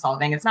problem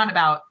solving. It's not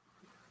about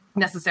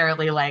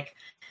necessarily like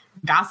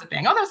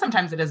gossiping, although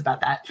sometimes it is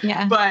about that.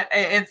 Yeah. But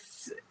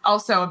it's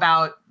also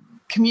about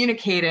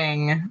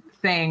communicating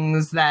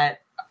things that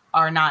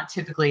are not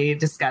typically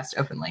discussed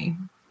openly.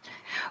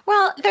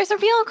 Well, there's a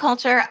real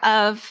culture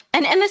of,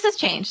 and this has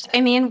changed.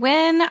 I mean,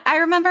 when I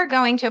remember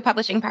going to a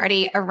publishing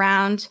party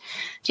around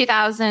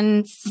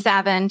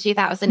 2007,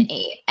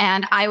 2008,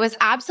 and I was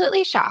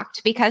absolutely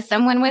shocked because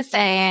someone was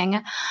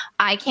saying,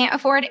 I can't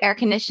afford air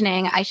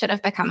conditioning. I should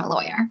have become a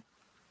lawyer.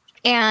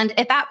 And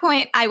at that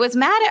point, I was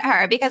mad at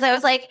her because I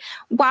was like,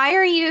 why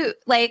are you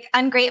like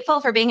ungrateful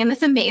for being in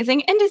this amazing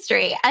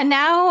industry? And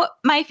now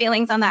my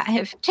feelings on that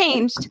have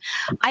changed.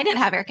 I didn't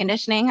have air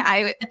conditioning.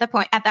 I, at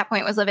that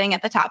point was living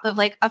at the top of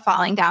like a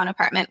falling down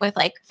apartment with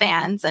like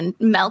fans and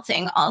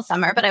melting all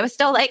summer, but I was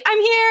still like,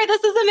 I'm here.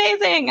 This is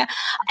amazing.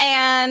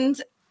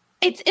 And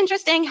It's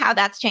interesting how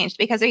that's changed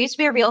because there used to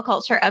be a real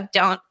culture of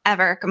don't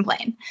ever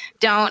complain.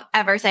 Don't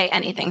ever say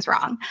anything's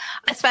wrong,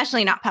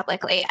 especially not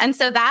publicly. And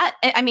so that,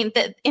 I mean,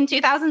 in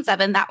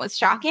 2007, that was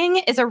shocking,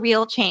 is a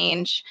real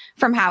change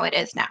from how it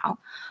is now.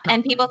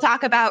 And people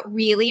talk about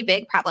really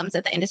big problems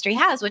that the industry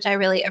has, which I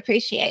really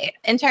appreciate.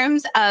 In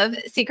terms of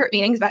secret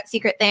meetings about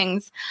secret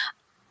things,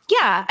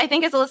 yeah, I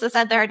think as Alyssa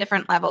said, there are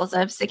different levels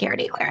of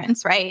security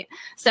clearance, right?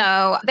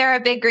 So there are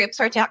big groups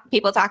where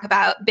people talk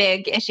about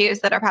big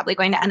issues that are probably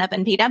going to end up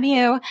in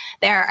PW.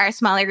 There are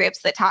smaller groups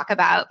that talk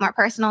about more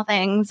personal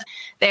things.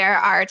 There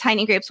are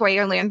tiny groups where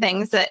you learn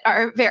things that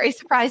are very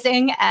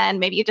surprising and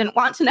maybe you didn't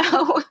want to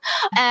know.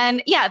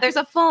 And yeah, there's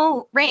a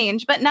full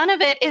range, but none of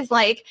it is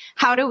like,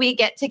 how do we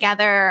get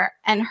together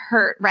and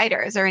hurt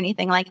writers or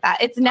anything like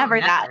that? It's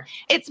never that.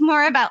 It's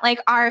more about like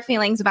our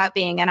feelings about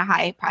being in a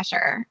high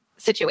pressure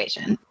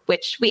situation,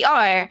 which we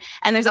are.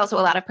 And there's also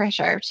a lot of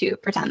pressure to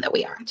pretend that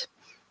we aren't.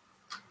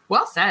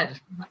 Well said.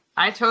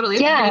 I totally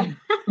agree.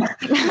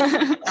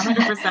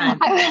 100%.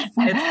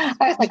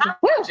 It's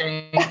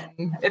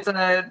challenging. It's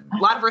a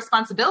lot of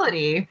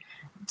responsibility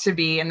to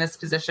be in this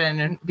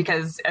position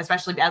because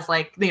especially as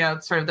like, you know,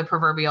 sort of the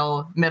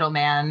proverbial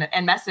middleman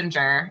and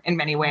messenger in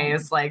many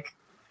ways, like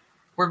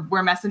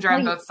we're messenger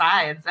on both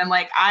sides. And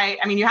like, I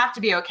mean, you have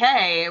to be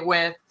okay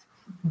with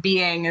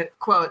being,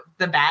 quote,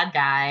 the bad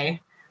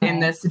guy in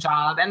this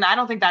job. And I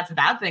don't think that's a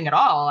bad thing at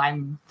all.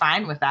 I'm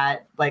fine with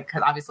that. Like,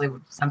 cause obviously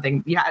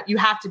something you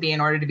have to be in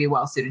order to be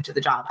well suited to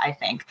the job, I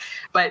think,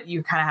 but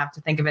you kind of have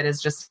to think of it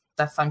as just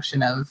a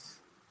function of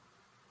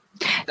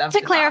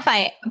to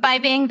clarify, by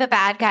being the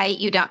bad guy,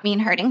 you don't mean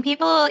hurting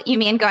people. You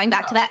mean going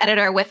back to that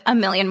editor with a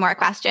million more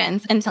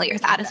questions until you're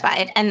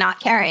satisfied and not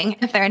caring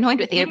if they're annoyed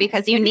with you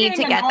because you need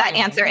to get that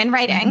answer in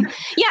writing.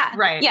 Yeah.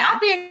 Right. Yeah.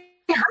 Not being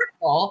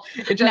hurtful.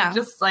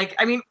 Just like,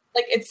 I mean,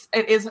 like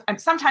it is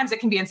sometimes it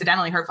can be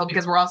incidentally hurtful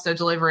because we're also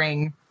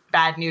delivering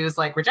bad news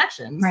like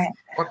rejections. Right.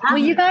 Well,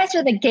 you guys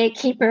are the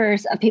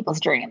gatekeepers of people's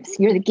dreams.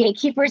 You're the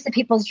gatekeepers of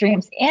people's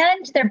dreams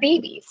and their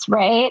babies,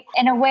 right?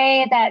 In a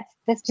way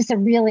that's just a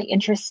really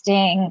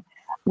interesting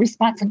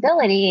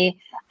responsibility.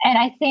 And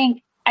I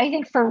think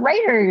for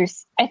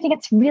writers, I think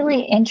it's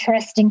really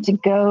interesting to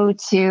go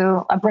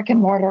to a brick and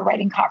mortar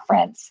writing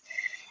conference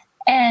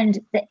and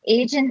the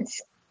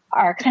agents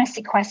are kind of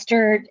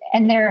sequestered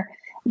and they're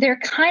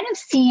kind of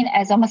seen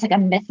as almost like a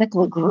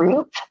mythical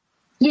group.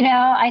 You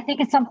know, I think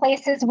in some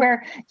places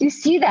where you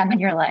see them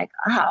and you're like,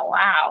 oh,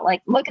 wow,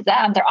 like, look at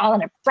them. They're all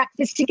in a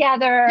breakfast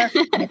together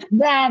and it's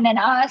them and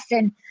us.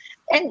 And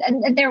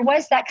there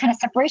was that kind of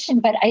separation.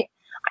 But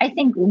I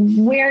think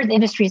where the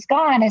industry's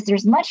gone is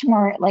there's much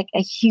more like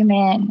a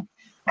human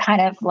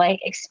kind of like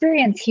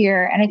experience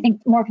here. And I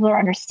think more people are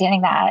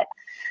understanding that.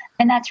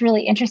 And that's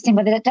really interesting,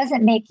 but it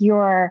doesn't make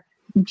your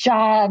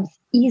jobs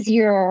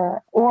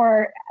easier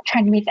or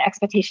trying to meet the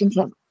expectations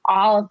of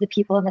all of the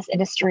people in this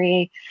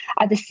industry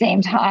at the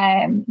same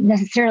time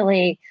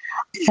necessarily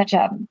such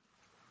a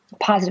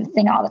positive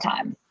thing all the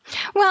time.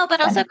 Well, but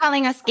also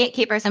calling us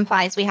gatekeepers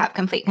implies we have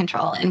complete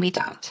control and we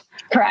don't.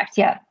 Correct.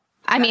 Yeah.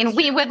 I mean,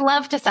 we would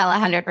love to sell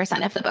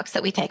 100% of the books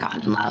that we take on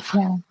and love.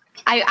 Yeah.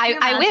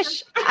 I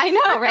wish, I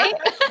know, right?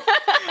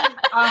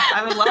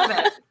 I would love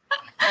it.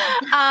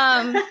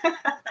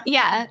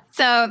 Yeah.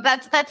 So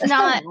that's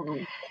not.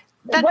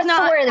 That's what's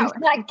not the word? It's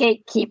not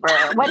gatekeeper.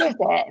 What is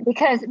it?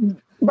 Because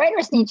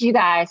writers need you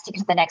guys to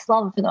get to the next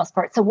level for the most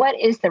part. So what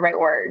is the right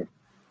word?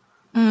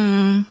 I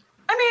mean,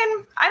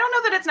 I don't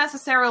know that it's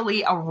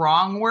necessarily a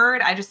wrong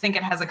word. I just think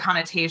it has a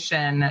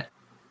connotation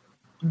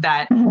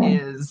that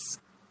is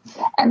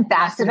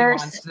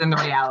ambassadors less nuanced than the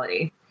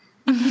reality.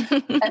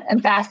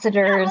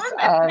 Ambassadors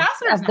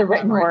of the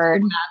written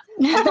word.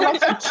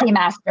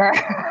 Keymaster.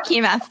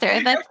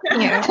 Keymaster. That's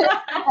cute.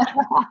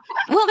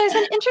 Well, there's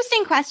an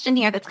interesting question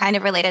here that's kind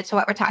of related to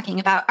what we're talking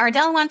about.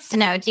 Ardell wants to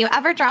know, do you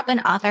ever drop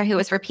an author who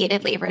was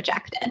repeatedly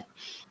rejected?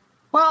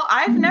 Well,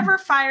 I've never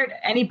fired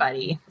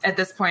anybody at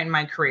this point in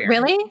my career.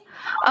 Really?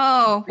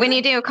 Oh, when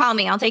you do, call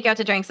me. I'll take you out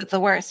to drinks. It's the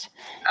worst.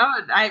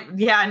 Oh, I'm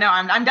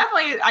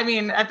definitely, I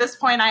mean, at this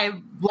point,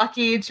 I'm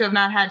lucky to have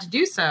not had to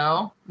do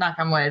so, knock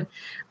on wood.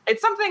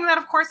 It's something that,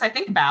 of course, I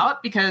think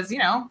about because, you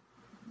know,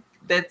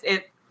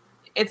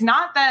 it's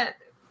not that,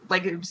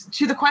 like,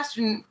 to the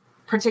question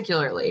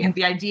particularly,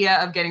 the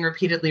idea of getting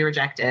repeatedly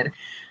rejected,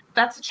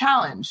 that's a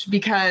challenge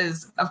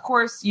because, of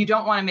course, you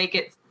don't want to make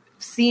it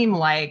seem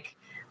like,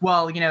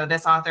 well, you know,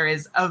 this author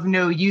is of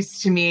no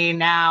use to me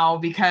now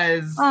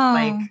because,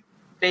 like,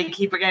 they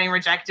keep getting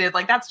rejected.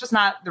 Like, that's just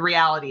not the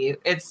reality.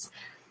 It's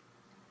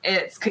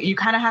you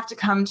kind of have to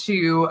come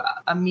to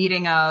a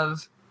meeting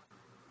of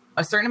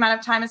a certain amount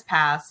of time has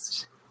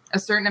passed, a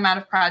certain amount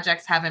of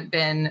projects haven't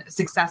been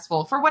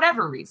successful for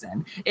whatever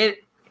reason.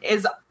 It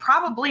is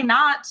probably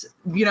not,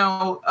 you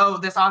know, oh,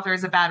 this author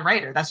is a bad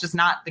writer. That's just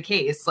not the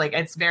case. Like,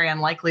 it's very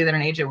unlikely that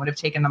an agent would have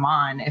taken them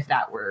on if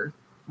that were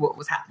what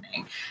was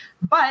happening.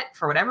 But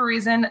for whatever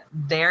reason,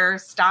 their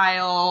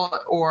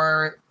style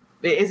or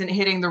it isn't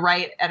hitting the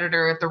right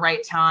editor at the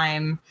right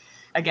time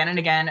again and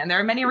again. And there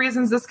are many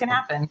reasons this can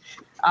happen.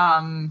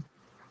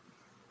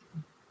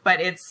 But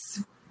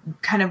it's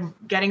kind of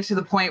getting to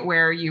the point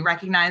where you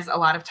recognize a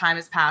lot of time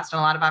has passed and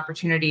a lot of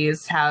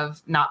opportunities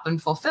have not been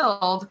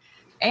fulfilled.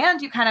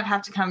 And you kind of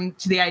have to come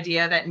to the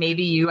idea that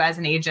maybe you as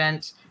an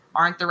agent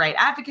aren't the right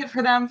advocate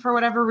for them for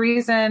whatever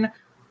reason,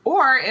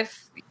 or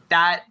if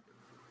that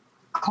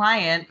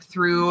client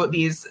through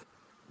these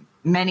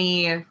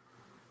many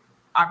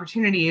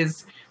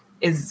opportunities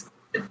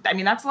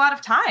that's a lot of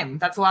time.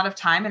 That's a lot of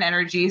time and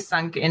energy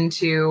sunk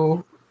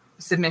into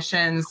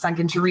submissions, sunk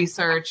into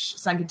research,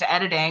 sunk into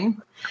editing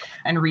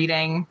and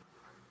reading.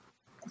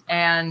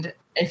 And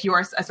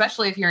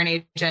especially if you're an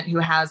agent who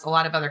has a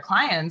lot of other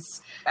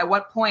clients, at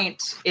what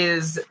point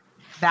is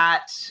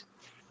that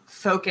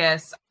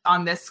focus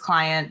on this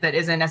client that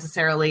isn't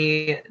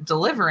necessarily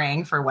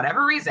delivering for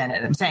whatever reason?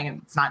 And I'm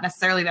saying it's not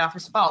necessarily the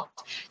offer's fault.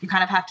 You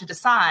kind of have to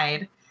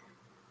decide,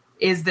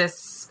 is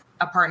this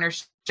a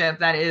partnership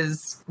that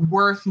is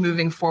worth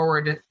moving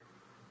forward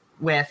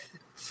with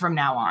from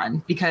now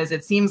on? Because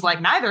it seems like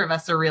neither of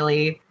us are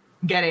really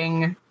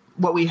getting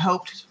what we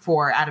hoped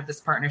for out of this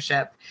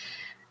partnership.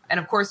 And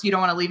of course, you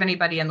don't want to leave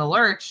anybody in the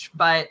lurch,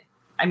 but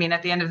I mean,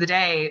 at the end of the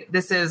day,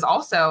 this is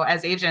also,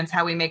 as agents,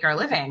 how we make our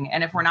living.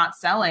 And if we're not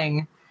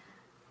selling,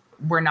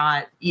 we're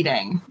not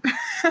eating.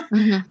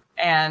 Mm-hmm.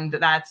 And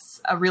that's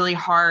a really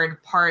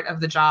hard part of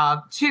the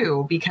job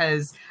too,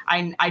 because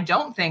I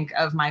don't think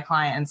of my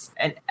clients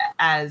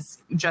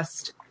as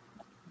just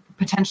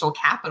potential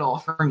capital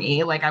for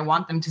me. Like, I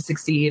want them to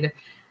succeed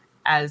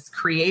as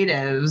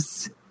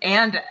creatives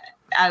and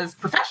as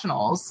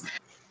professionals.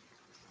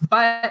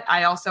 But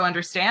I also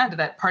understand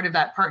that part of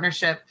that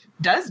partnership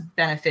does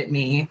benefit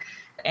me.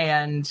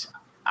 And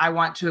I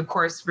want to, of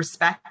course,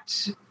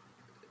 respect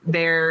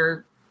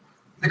the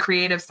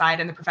creative side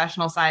and the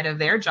professional side of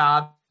their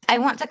job. I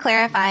want to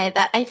clarify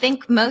that I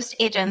think most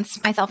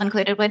agents, myself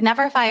included, would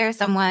never fire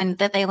someone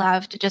that they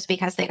loved just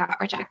because they got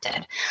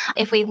rejected.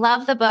 If we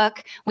love the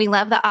book, we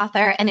love the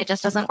author, and it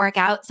just doesn't work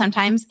out,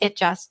 sometimes it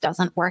just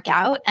doesn't work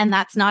out. And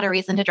that's not a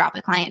reason to drop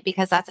a client,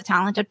 because that's a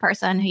talented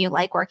person who you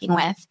like working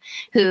with,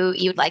 who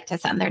you'd like to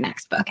send their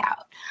next book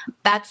out.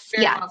 That's,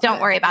 don't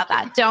worry about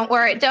that. Don't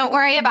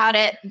worry about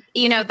it.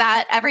 You know,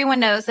 that everyone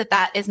knows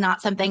that is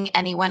not something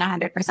anyone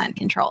 100%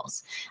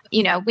 controls.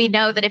 You know, we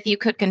know that if you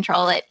could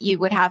control it, you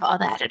would have all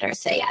the editors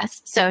say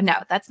yes. So no,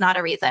 that's not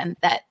a reason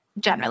that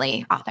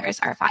generally authors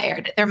are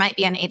fired. There might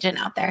be an agent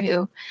out there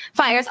who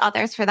fires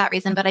authors for that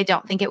reason, but I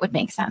don't think it would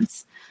make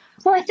sense.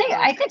 Well,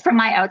 I think from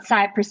my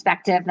outside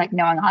perspective, like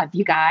knowing all of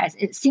you guys,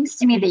 it seems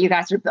to me that you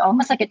guys are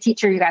almost like a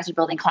teacher. You guys are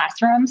building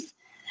classrooms.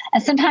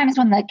 And sometimes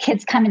when the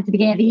kids come at the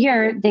beginning of the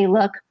year, they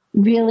look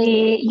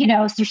really,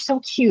 they're so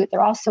cute.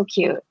 They're all so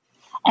cute.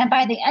 And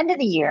by the end of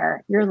the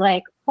year, you're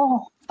like,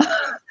 oh,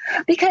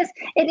 because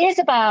it is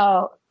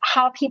about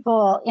how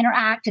people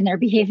interact and their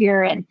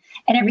behavior and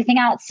everything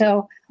else.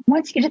 So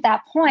once you get to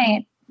that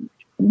point,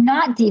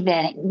 not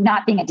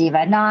being a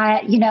diva,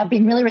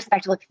 being really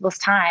respectful of people's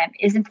time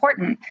is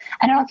important.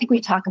 And I don't think we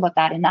talk about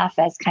that enough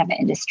as kind of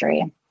an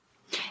industry.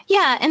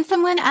 Yeah. And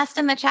someone asked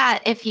in the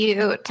chat if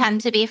you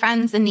tend to be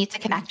friends and need to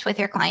connect with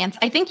your clients.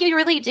 I think you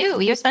really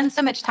do. You spend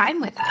so much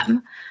time with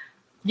them.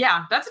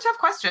 Yeah, that's a tough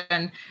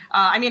question.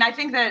 I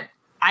think that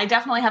I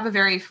definitely have a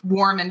very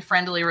warm and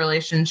friendly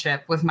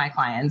relationship with my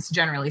clients,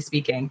 generally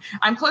speaking.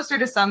 I'm closer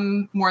to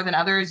some more than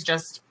others,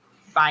 just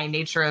by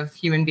nature of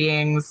human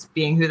beings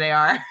being who they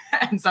are.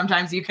 And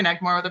sometimes you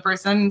connect more with a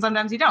person and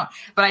sometimes you don't.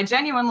 But I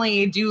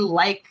genuinely do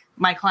like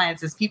my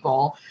clients as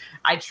people.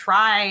 I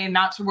try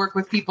not to work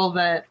with people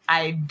that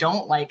I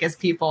don't like as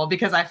people,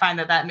 because I find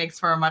that makes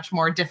for a much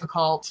more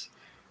difficult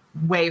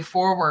way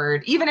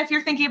forward. Even if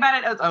you're thinking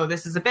about it, oh,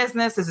 this is a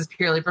business, this is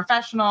purely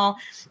professional,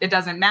 it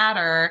doesn't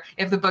matter.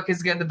 If the book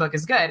is good, the book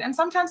is good. And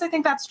sometimes I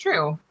think that's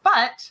true.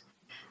 But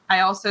I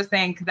also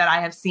think that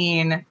I have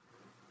seen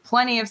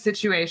plenty of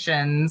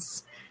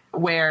situations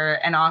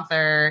where an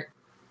author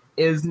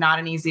is not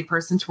an easy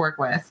person to work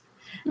with,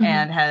 mm-hmm.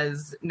 and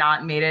has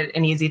not made it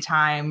an easy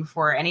time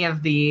for any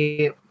of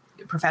the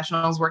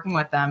professionals working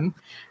with them.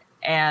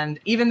 And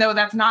even though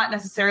that's not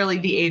necessarily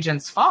the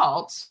agent's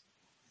fault,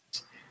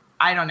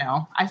 I don't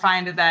know. I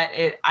find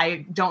that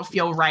I don't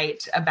feel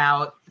right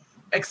about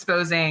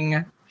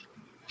exposing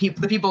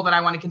the people that I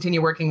want to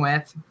continue working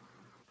with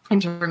in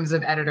terms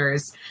of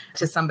editors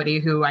to somebody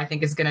who I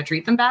think is going to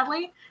treat them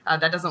badly.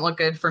 That doesn't look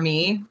good for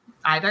me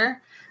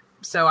either.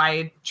 So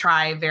I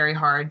try very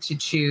hard to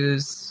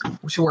choose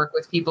to work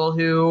with people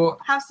who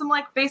have some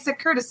basic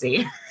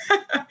courtesy.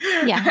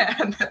 Yeah.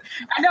 And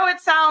I know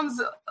it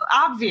sounds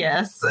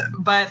obvious,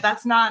 but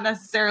that's not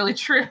necessarily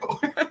true.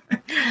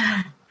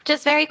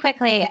 Just very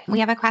quickly, we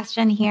have a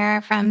question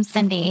here from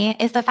Cindy.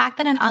 Is the fact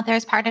that an author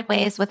has parted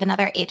ways with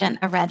another agent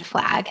a red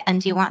flag?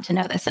 And do you want to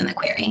know this in the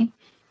query?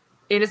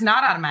 It is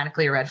not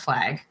automatically a red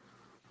flag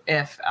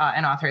if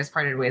an author has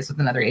parted ways with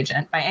another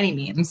agent by any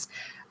means.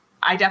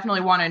 I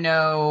definitely want to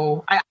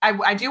know,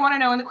 I do want to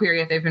know in the query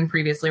if they've been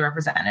previously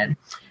represented.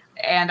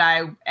 And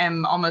I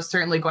am almost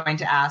certainly going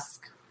to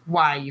ask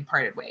why you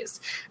parted ways.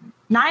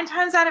 9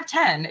 times out of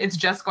 10, it's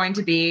just going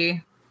to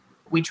be,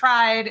 we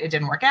tried, it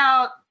didn't work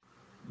out.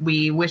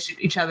 we wish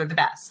each other the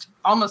best.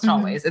 Almost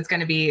always it's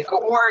going to be,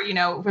 or, you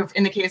know,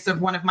 in the case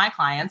of one of my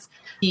clients,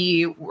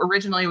 he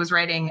originally was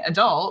writing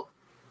adult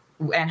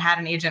and had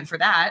an agent for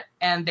that.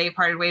 And they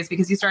parted ways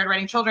because he started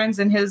writing children's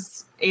and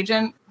his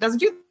agent doesn't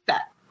do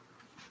that.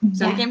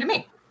 So he came to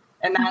me,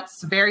 and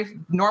that's very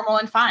normal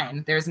and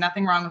fine. There's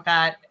nothing wrong with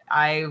that.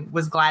 I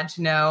was glad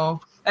to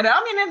know. And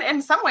I mean,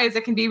 in some ways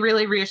it can be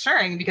really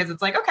reassuring because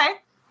it's like, okay,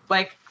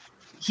 like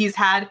he's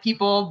had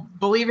people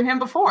believe in him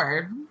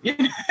before,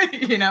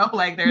 you know,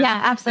 like there's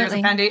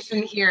a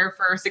foundation here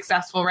for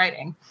successful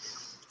writing.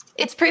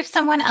 It's proof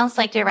someone else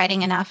liked your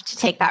writing enough to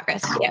take that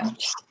risk too.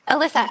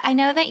 Alyssa, I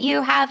know that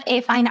you have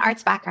a fine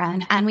arts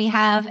background, and we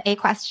have a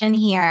question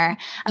here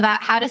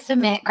about how to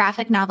submit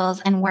graphic novels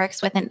and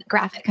works with a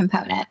graphic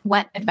component.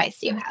 What advice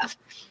do you have?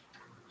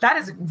 That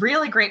is a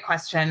really great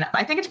question.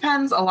 I think it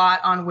depends a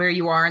lot on where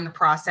you are in the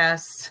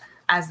process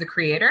as the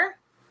creator.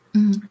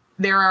 Mm-hmm.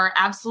 There are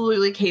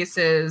absolutely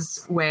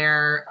cases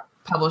where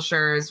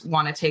publishers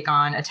want to take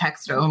on a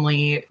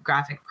text-only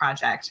graphic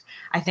project.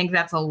 I think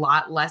that's a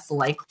lot less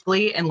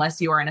likely unless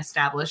you are an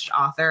established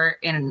author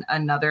in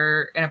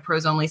a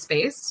prose-only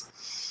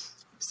space.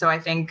 So I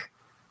think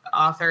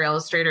author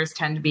illustrators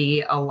tend to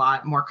be a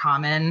lot more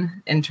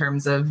common in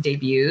terms of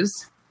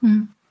debuts.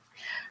 Mm.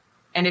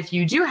 And if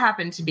you do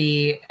happen to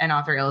be an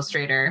author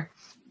illustrator,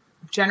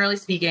 generally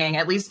speaking,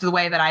 at least the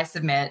way that I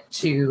submit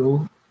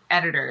to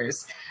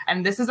editors,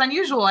 and this is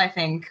unusual, I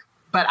think,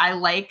 but I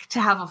like to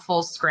have a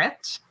full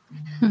script.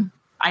 Mm-hmm.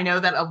 I know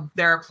that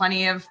there are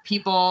plenty of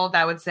people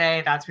that would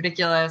say, that's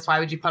ridiculous. Why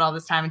would you put all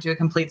this time into a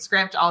complete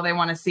script? All they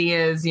want to see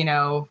is,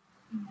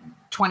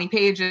 20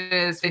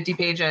 pages, 50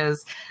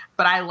 pages.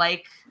 But I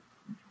like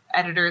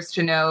editors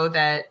to know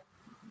that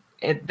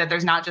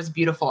there's not just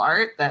beautiful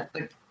art, that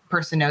the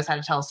person knows how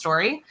to tell a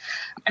story.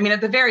 I mean,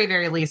 at the very,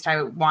 very least,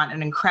 I want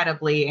an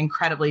incredibly,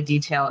 incredibly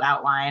detailed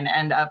outline.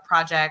 And a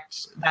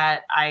project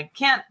that I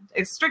can't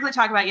strictly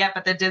talk about yet,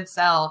 but that did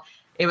sell.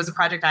 It was a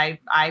project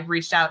I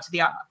reached out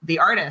to the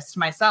artist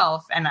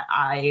myself, and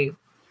I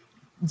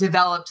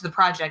developed the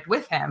project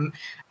with him.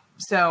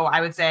 So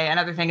I would say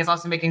another thing is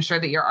also making sure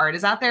that your art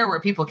is out there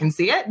where people can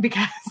see it,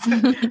 because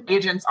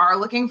agents are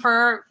looking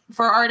for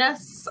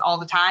artists all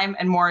the time,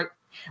 and more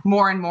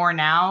and more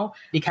now,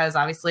 because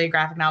obviously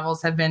graphic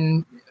novels have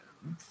been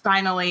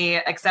finally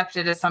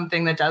accepted as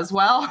something that does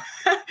well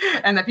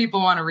and that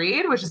people want to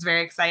read, which is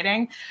very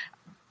exciting.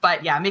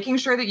 But yeah, making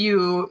sure that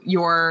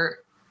your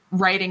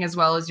writing as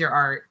well as your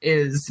art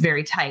is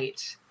very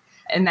tight,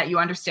 and that you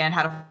understand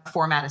how to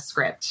format a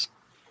script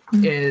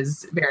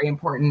is very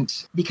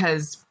important,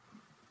 because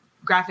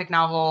graphic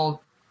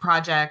novel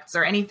projects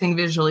or anything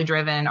visually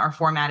driven are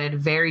formatted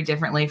very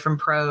differently from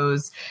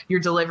prose.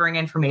 You're delivering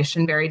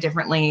information very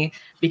differently,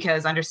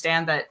 because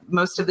understand that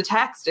most of the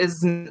text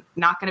is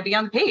not going to be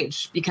on the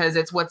page, because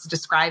it's what's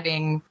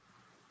describing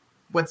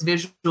what's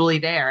visually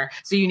there.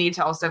 So you need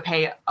to also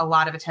pay a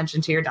lot of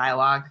attention to your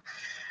dialogue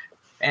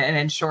and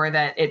ensure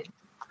that it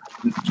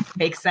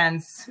makes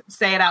sense.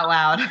 Say it out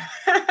loud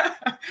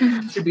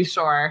to be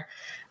sure.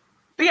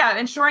 But yeah,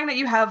 ensuring that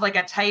you have like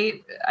a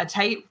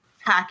tight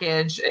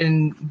package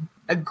and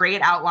a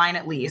great outline,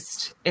 at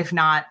least, if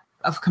not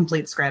a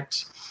complete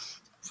script,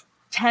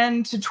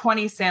 10 to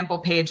 20 sample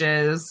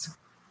pages,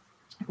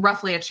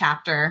 roughly a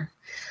chapter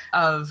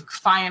of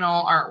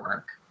final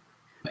artwork.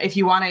 If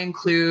you want to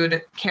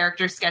include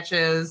character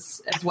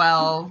sketches as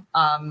well,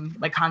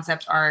 like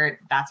concept art,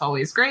 that's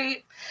always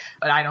great,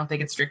 but I don't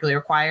think it's strictly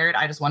required.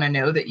 I just want to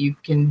know that you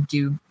can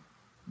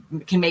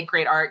make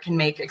great art, can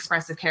make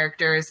expressive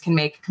characters, can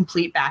make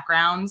complete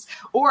backgrounds,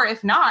 or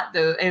if not,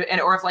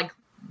 or if like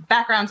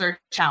backgrounds are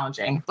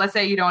challenging. Let's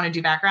say you don't want to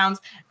do backgrounds.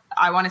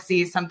 I want to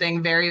see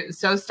something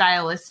so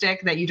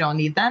stylistic that you don't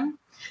need them.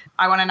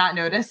 I want to not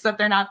notice that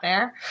they're not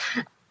there.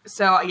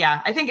 So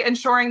yeah, I think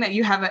ensuring that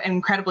you have an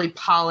incredibly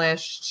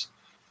polished,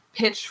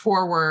 pitch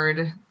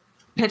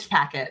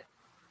packet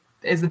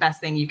is the best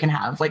thing you can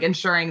have. Like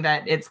ensuring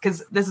that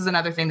because this is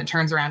another thing that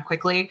turns around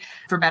quickly,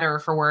 for better or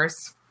for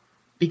worse,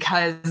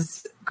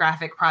 because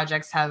graphic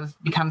projects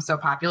have become so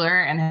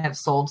popular and have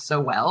sold so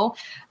well.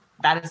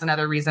 That is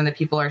another reason that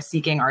people are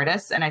seeking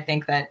artists. And I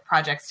think that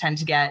projects tend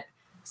to get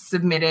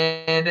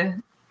submitted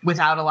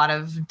without a lot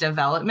of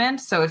development.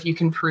 So if you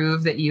can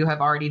prove that you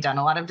have already done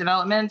a lot of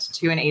development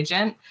to an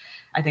agent,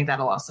 I think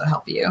that'll also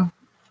help you.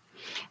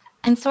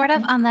 And sort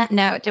of on that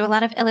note, do a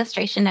lot of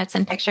illustration notes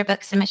and picture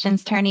book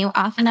submissions turn you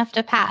off enough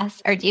to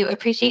pass, or do you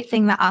appreciate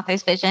seeing the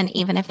author's vision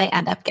even if they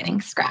end up getting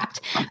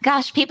scrapped?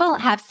 Gosh, people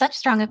have such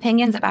strong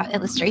opinions about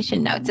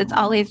illustration notes. It's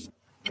always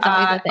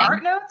a thing.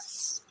 Art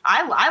notes?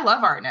 I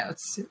love art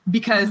notes,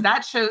 because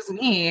that shows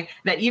me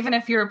that even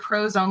if you're a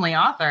prose-only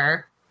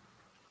author,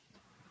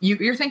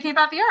 you're thinking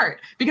about the art,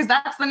 because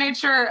that's the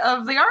nature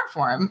of the art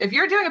form. If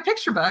you're doing a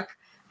picture book,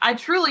 I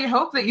truly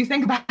hope that you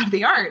think about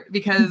the art,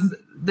 because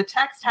the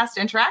text has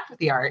to interact with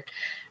the art.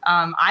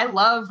 I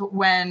love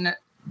when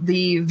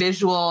the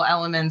visual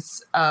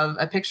elements of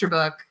a picture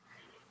book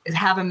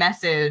have a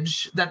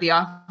message that the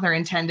author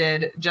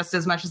intended just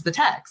as much as the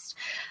text.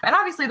 And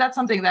obviously that's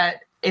something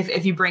that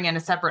if you bring in a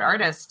separate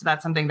artist,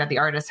 that's something that the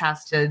artist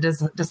has to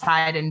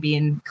decide and be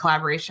in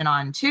collaboration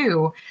on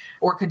too,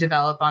 or could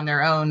develop on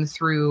their own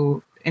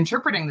through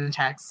interpreting the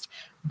text.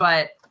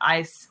 But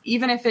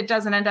even if it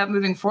doesn't end up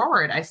moving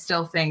forward, I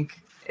still think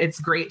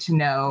it's great to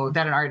know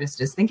that an artist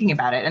is thinking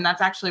about it. And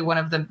that's actually one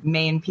of the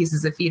main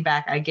pieces of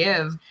feedback I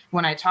give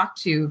when I talk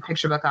to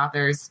picture book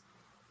authors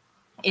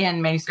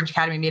in Manuscript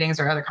Academy meetings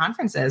or other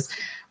conferences,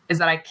 is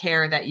that I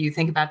care that you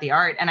think about the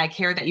art, and I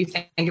care that you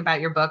think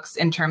about your books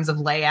in terms of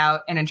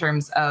layout and in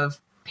terms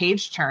of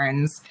page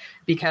turns,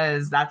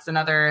 because that's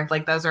another,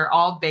 like, those are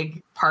all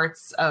big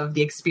parts of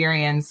the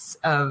experience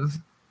of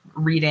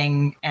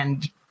reading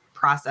and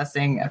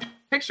processing a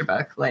picture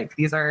book. Like,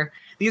 these are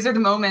the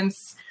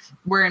moments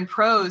where in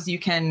prose you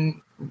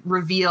can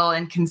reveal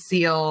and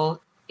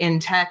conceal in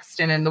text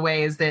and in the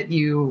ways that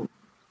you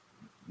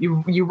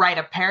write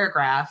a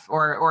paragraph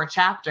or a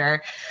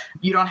chapter.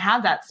 You don't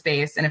have that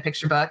space in a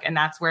picture book, and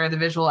that's where the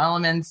visual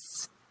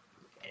elements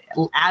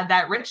add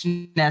that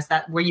richness,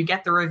 that where you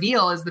get the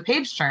reveal is the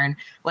page turn.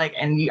 Like,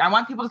 and I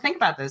want people to think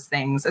about those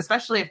things,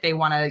 especially if they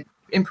want to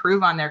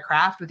improve on their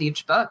craft with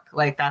each book.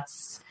 Like,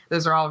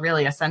 those are all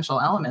really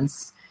essential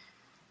elements.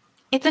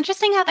 It's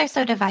interesting how they're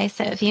so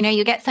divisive. You know,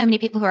 you get so many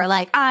people who are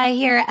like, I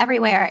hear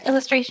everywhere,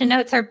 illustration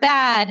notes are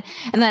bad.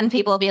 And then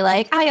people will be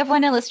like, I have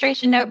one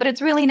illustration note, but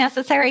it's really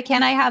necessary.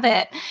 Can I have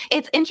it?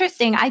 It's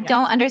interesting. I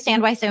don't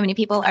understand why so many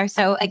people are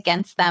so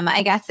against them.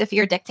 I guess if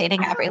you're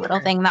dictating every little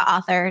thing the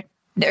author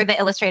or the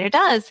illustrator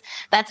does,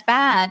 that's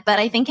bad. But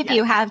I think if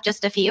you have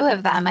just a few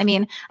of them, I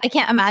mean, I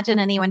can't imagine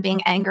anyone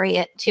being angry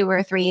at 2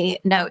 or 3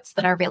 notes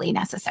that are really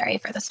necessary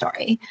for the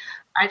story.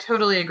 I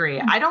totally agree.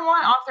 I don't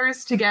want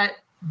authors to get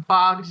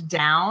bogged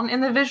down in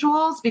the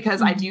visuals,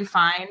 because I do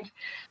find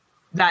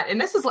that,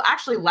 and this is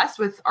actually less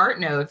with art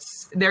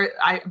notes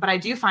but I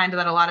do find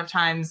that a lot of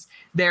times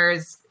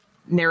there's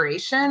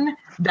narration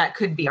that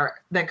could be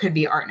art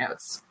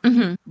notes.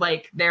 Mm-hmm.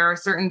 Like, there are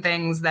certain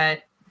things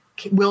that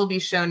will be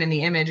shown in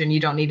the image and you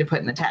don't need to put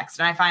in the text.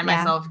 And I find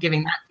myself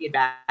giving that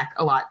feedback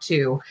a lot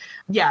too.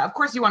 Yeah, of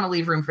course you want to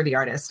leave room for the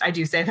artist. I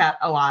do say that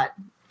a lot.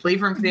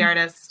 Leave room for the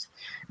artist.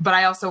 But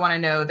I also want to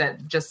know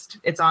that just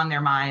it's on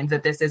their mind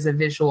that this is a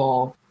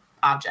visual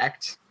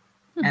object,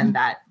 and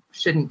that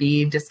shouldn't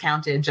be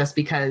discounted just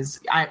because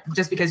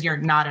you're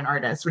not an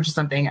artist, which is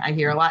something I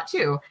hear a lot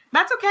too.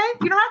 That's okay.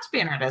 You don't have to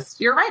be an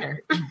artist. You're a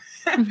writer.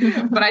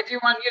 But I do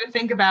want you to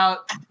think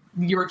about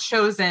your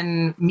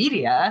chosen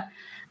media.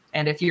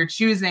 And if you're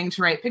choosing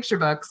to write picture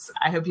books,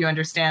 I hope you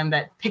understand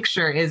that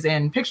picture is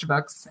in picture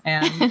books,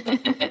 and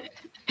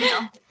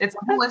it's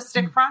a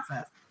holistic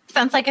process.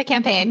 Sounds like a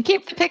campaign.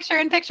 Keep the picture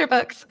in picture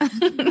books.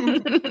 We'll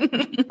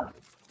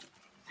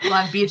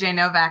have BJ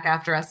Novak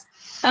after us.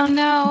 Oh,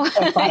 no.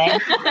 So funny.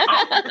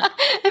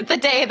 The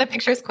day the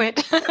pictures quit.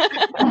 So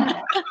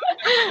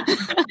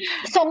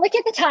I'm looking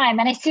at the time,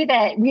 and I see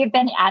that we've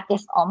been at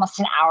this almost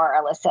an hour,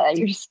 Alyssa.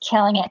 You're just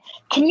killing it.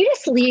 Can you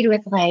just lead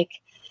with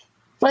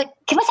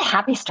give us a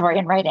happy story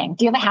in writing?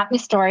 Do you have a happy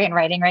story in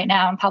writing right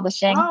now in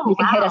publishing you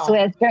can hit us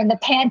with during the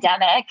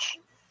pandemic?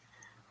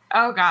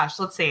 Oh, gosh.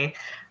 Let's see.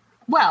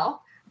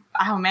 Well,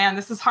 oh, man,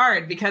 this is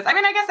hard because, I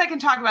mean, I guess I can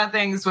talk about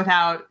things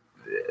without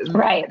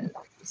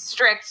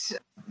strict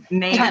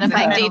names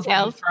and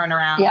details thrown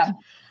around. Yeah.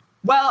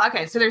 Well,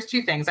 okay. So there's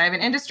 2 things. I have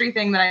an industry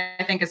thing that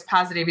I think is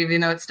positive, even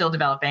though it's still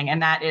developing.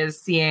 And that is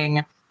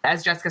seeing,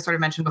 as Jessica sort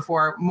of mentioned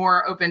before,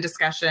 more open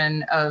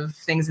discussion of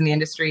things in the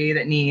industry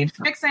that need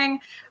fixing,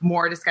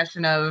 more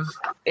discussion of,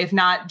 if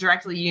not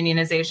directly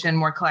unionization,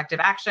 more collective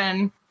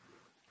action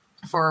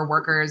for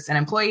workers and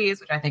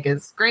employees, which I think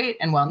is great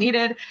and well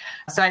needed.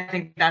 So I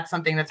think that's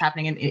something that's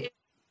happening in the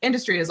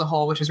industry as a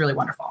whole, which is really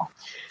wonderful.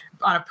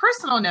 On a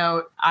personal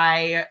note,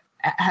 I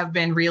have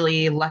been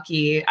really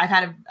lucky. I've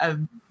had a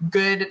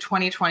good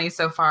 2020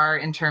 so far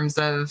in terms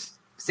of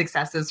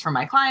successes for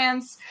my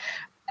clients.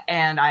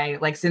 And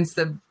since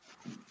the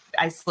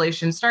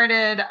isolation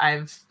started,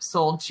 I've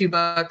sold 2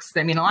 books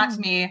that mean a lot to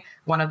me.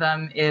 One of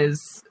them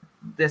is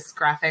this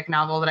graphic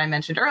novel that I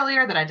mentioned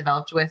earlier that I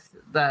developed with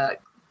the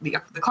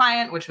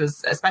client, which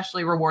was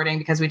especially rewarding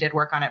because we did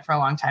work on it for a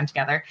long time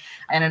together.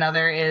 And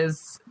another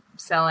is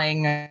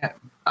selling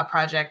a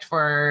project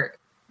for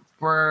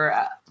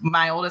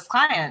my oldest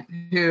client,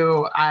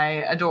 who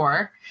I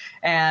adore.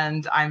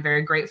 And I'm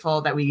very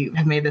grateful that we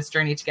have made this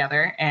journey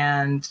together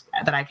and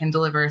that I can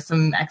deliver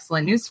some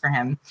excellent news for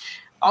him.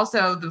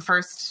 Also, the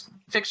first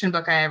fiction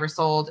book I ever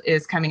sold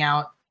is coming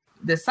out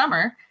this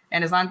summer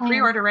and is on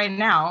pre-order right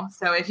now.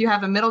 So if you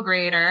have a middle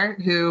grader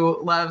who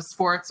loves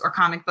sports or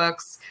comic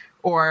books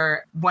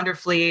or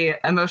wonderfully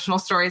emotional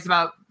stories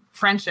about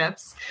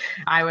friendships,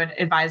 I would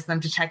advise them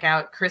to check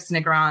out Chris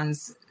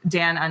Negron's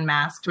Dan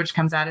Unmasked, which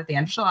comes out at the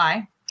end of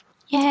July.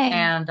 Yay.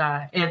 And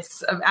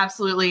it's an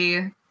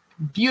absolutely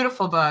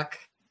beautiful book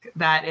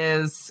that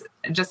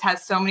just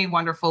has so many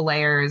wonderful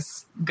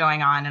layers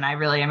going on. And I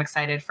really am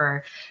excited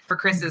for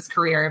Chris's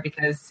career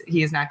because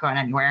he's not going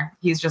anywhere.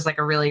 He's just like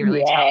a really,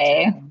 really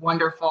talented,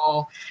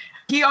 wonderful.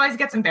 He always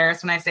gets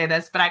embarrassed when I say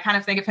this, but I kind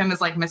of think of him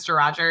as like Mr.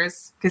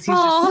 Rogers because he's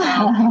just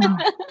so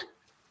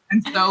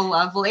and so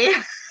lovely.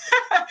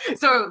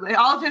 So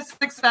all of his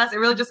success, it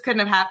really just couldn't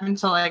have happened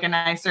to like a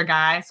nicer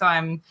guy. So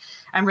I'm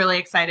really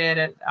excited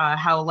at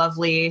how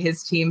lovely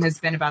his team has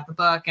been about the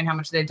book and how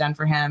much they've done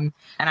for him.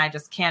 And I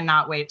just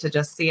cannot wait to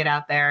just see it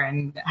out there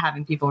and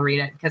having people read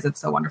it because it's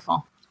so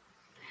wonderful.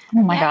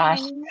 Oh my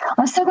gosh.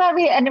 I'm so glad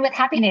we ended with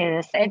happy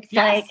news. It's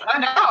like, oh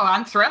no,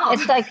 I'm thrilled.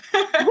 It's like,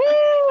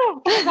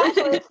 woo,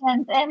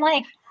 congratulations. And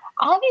like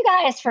all of you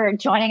guys for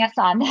joining us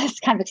on this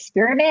kind of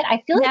experiment.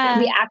 I feel like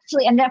we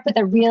actually ended up with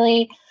a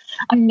really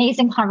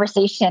amazing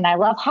conversation. I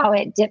love how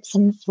it dips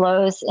and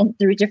flows and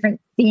through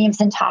different themes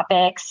and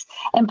topics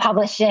and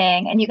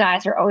publishing. And you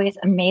guys are always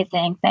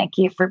amazing. Thank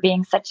you for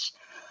being such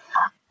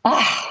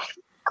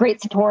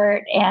great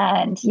support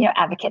and,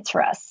 advocates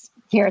for us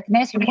here at the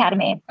Manuscript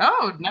Academy.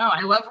 Oh, no,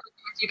 I love working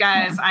with you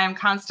guys. I am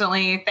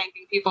constantly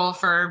thanking people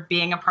for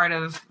being a part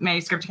of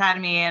Manuscript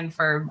Academy and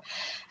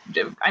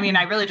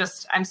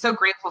I'm so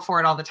grateful for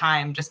it all the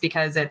time just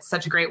because it's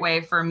such a great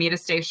way for me to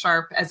stay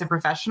sharp as a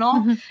professional.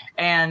 Mm-hmm.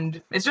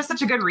 And it's just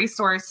such a good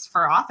resource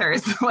for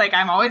authors. Like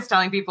I'm always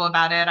telling people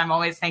about it. I'm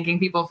always thanking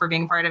people for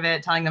being part of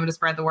it, telling them to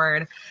spread the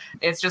word.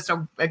 It's just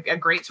a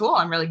great tool.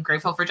 I'm really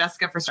grateful for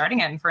Jessica for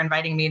starting it and for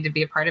inviting me to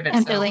be a part of it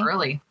so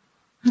early.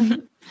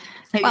 Mm-hmm.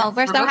 Well,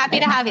 we're so happy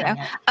to have you.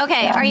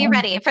 Okay, are you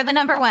ready for the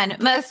number one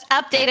most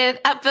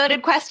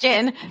upvoted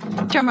question?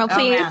 Drumroll,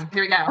 please. Oh, man.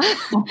 Here we go.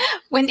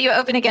 When do you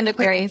open again to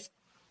queries?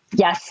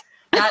 Yes.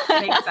 That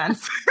makes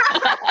sense.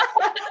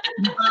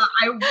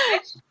 I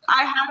wish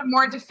I had a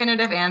more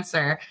definitive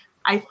answer.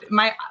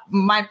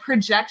 My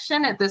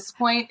projection at this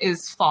point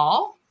is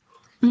fall,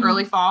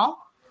 early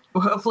fall,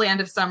 hopefully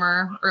end of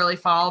summer, early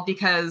fall,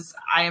 because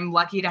I am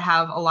lucky to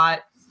have a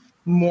lot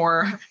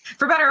more,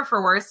 for better or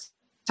for worse,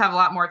 to have a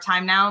lot more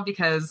time now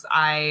because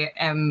I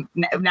am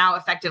now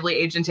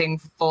effectively agenting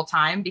full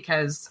time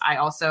because I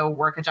also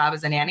work a job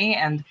as a nanny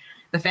and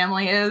the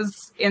family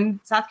is in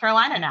South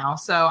Carolina now.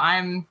 So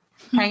I'm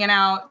hanging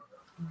out,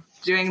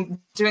 doing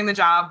the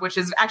job, which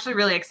is actually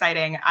really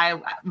exciting. I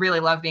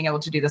really love being able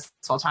to do this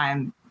full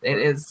time.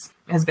 Has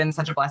been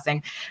such a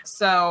blessing.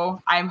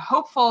 So I'm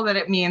hopeful that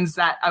it means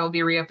that I will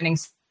be reopening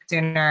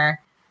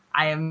sooner.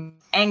 I am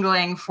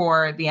angling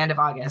for the end of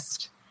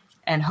August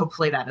and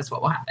hopefully that is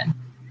what will happen.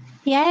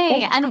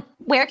 Yay. And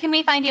where can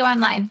we find you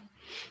online?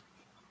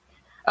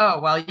 Oh,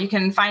 well, you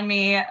can find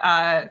me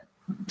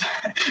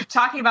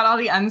talking about all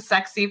the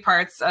unsexy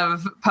parts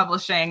of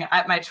publishing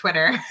at my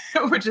Twitter,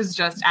 which is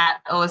just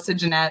at Alyssa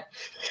Jeanette.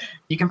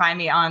 You can find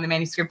me on the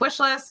Manuscript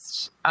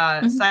Wishlist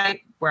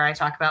site where I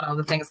talk about all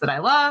the things that I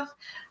love.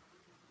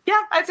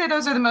 Yeah, I'd say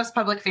those are the most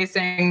public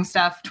facing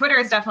stuff. Twitter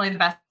is definitely the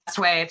best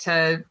way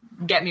to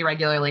get me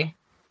regularly.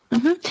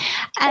 Mm-hmm.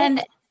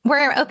 And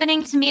we're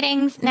opening to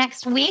meetings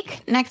next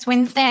week, next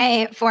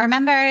Wednesday for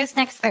members,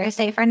 next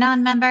Thursday for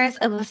non-members.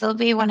 Alyssa will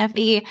be one of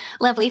the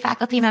lovely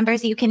faculty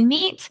members you can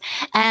meet.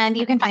 And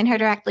you can find her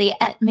directly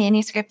at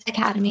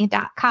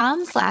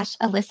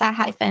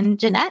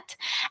manuscriptacademy.com/Alyssa-Jeanette.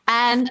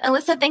 And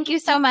Alyssa, thank you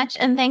so much.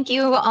 And thank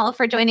you all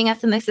for joining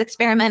us in this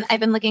experiment. I've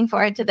been looking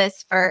forward to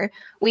this for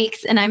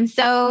weeks and I'm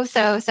so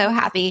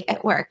happy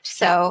it worked.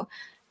 So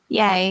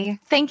yay.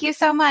 Thank you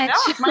so much. No,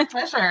 it's my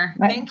pleasure.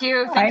 Thank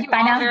you. Thank you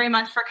all very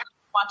much for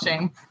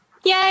watching.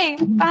 Yay.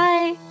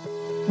 Bye.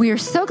 We are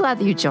so glad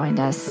that you joined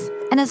us.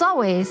 And as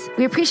always,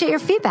 we appreciate your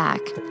feedback.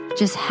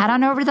 Just head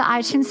on over to the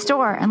iTunes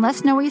store and let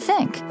us know what you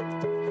think.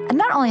 It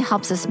not only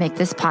helps us make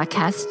this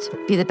podcast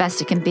be the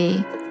best it can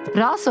be, but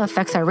it also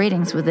affects our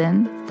ratings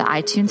within the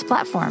iTunes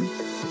platform.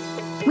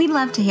 We'd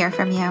love to hear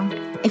from you.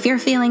 If you're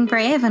feeling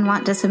brave and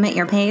want to submit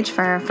your page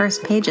for our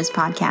First Pages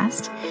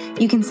podcast,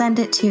 you can send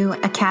it to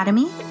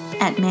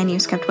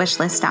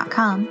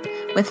academy@manuscriptwishlist.com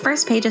with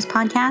First Pages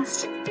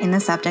podcast in the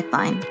subject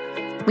line.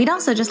 We'd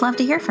also just love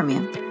to hear from you.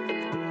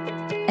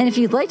 And if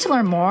you'd like to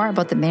learn more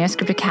about the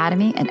Manuscript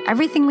Academy and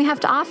everything we have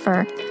to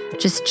offer,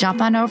 just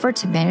jump on over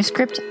to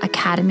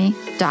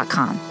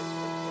manuscriptacademy.com.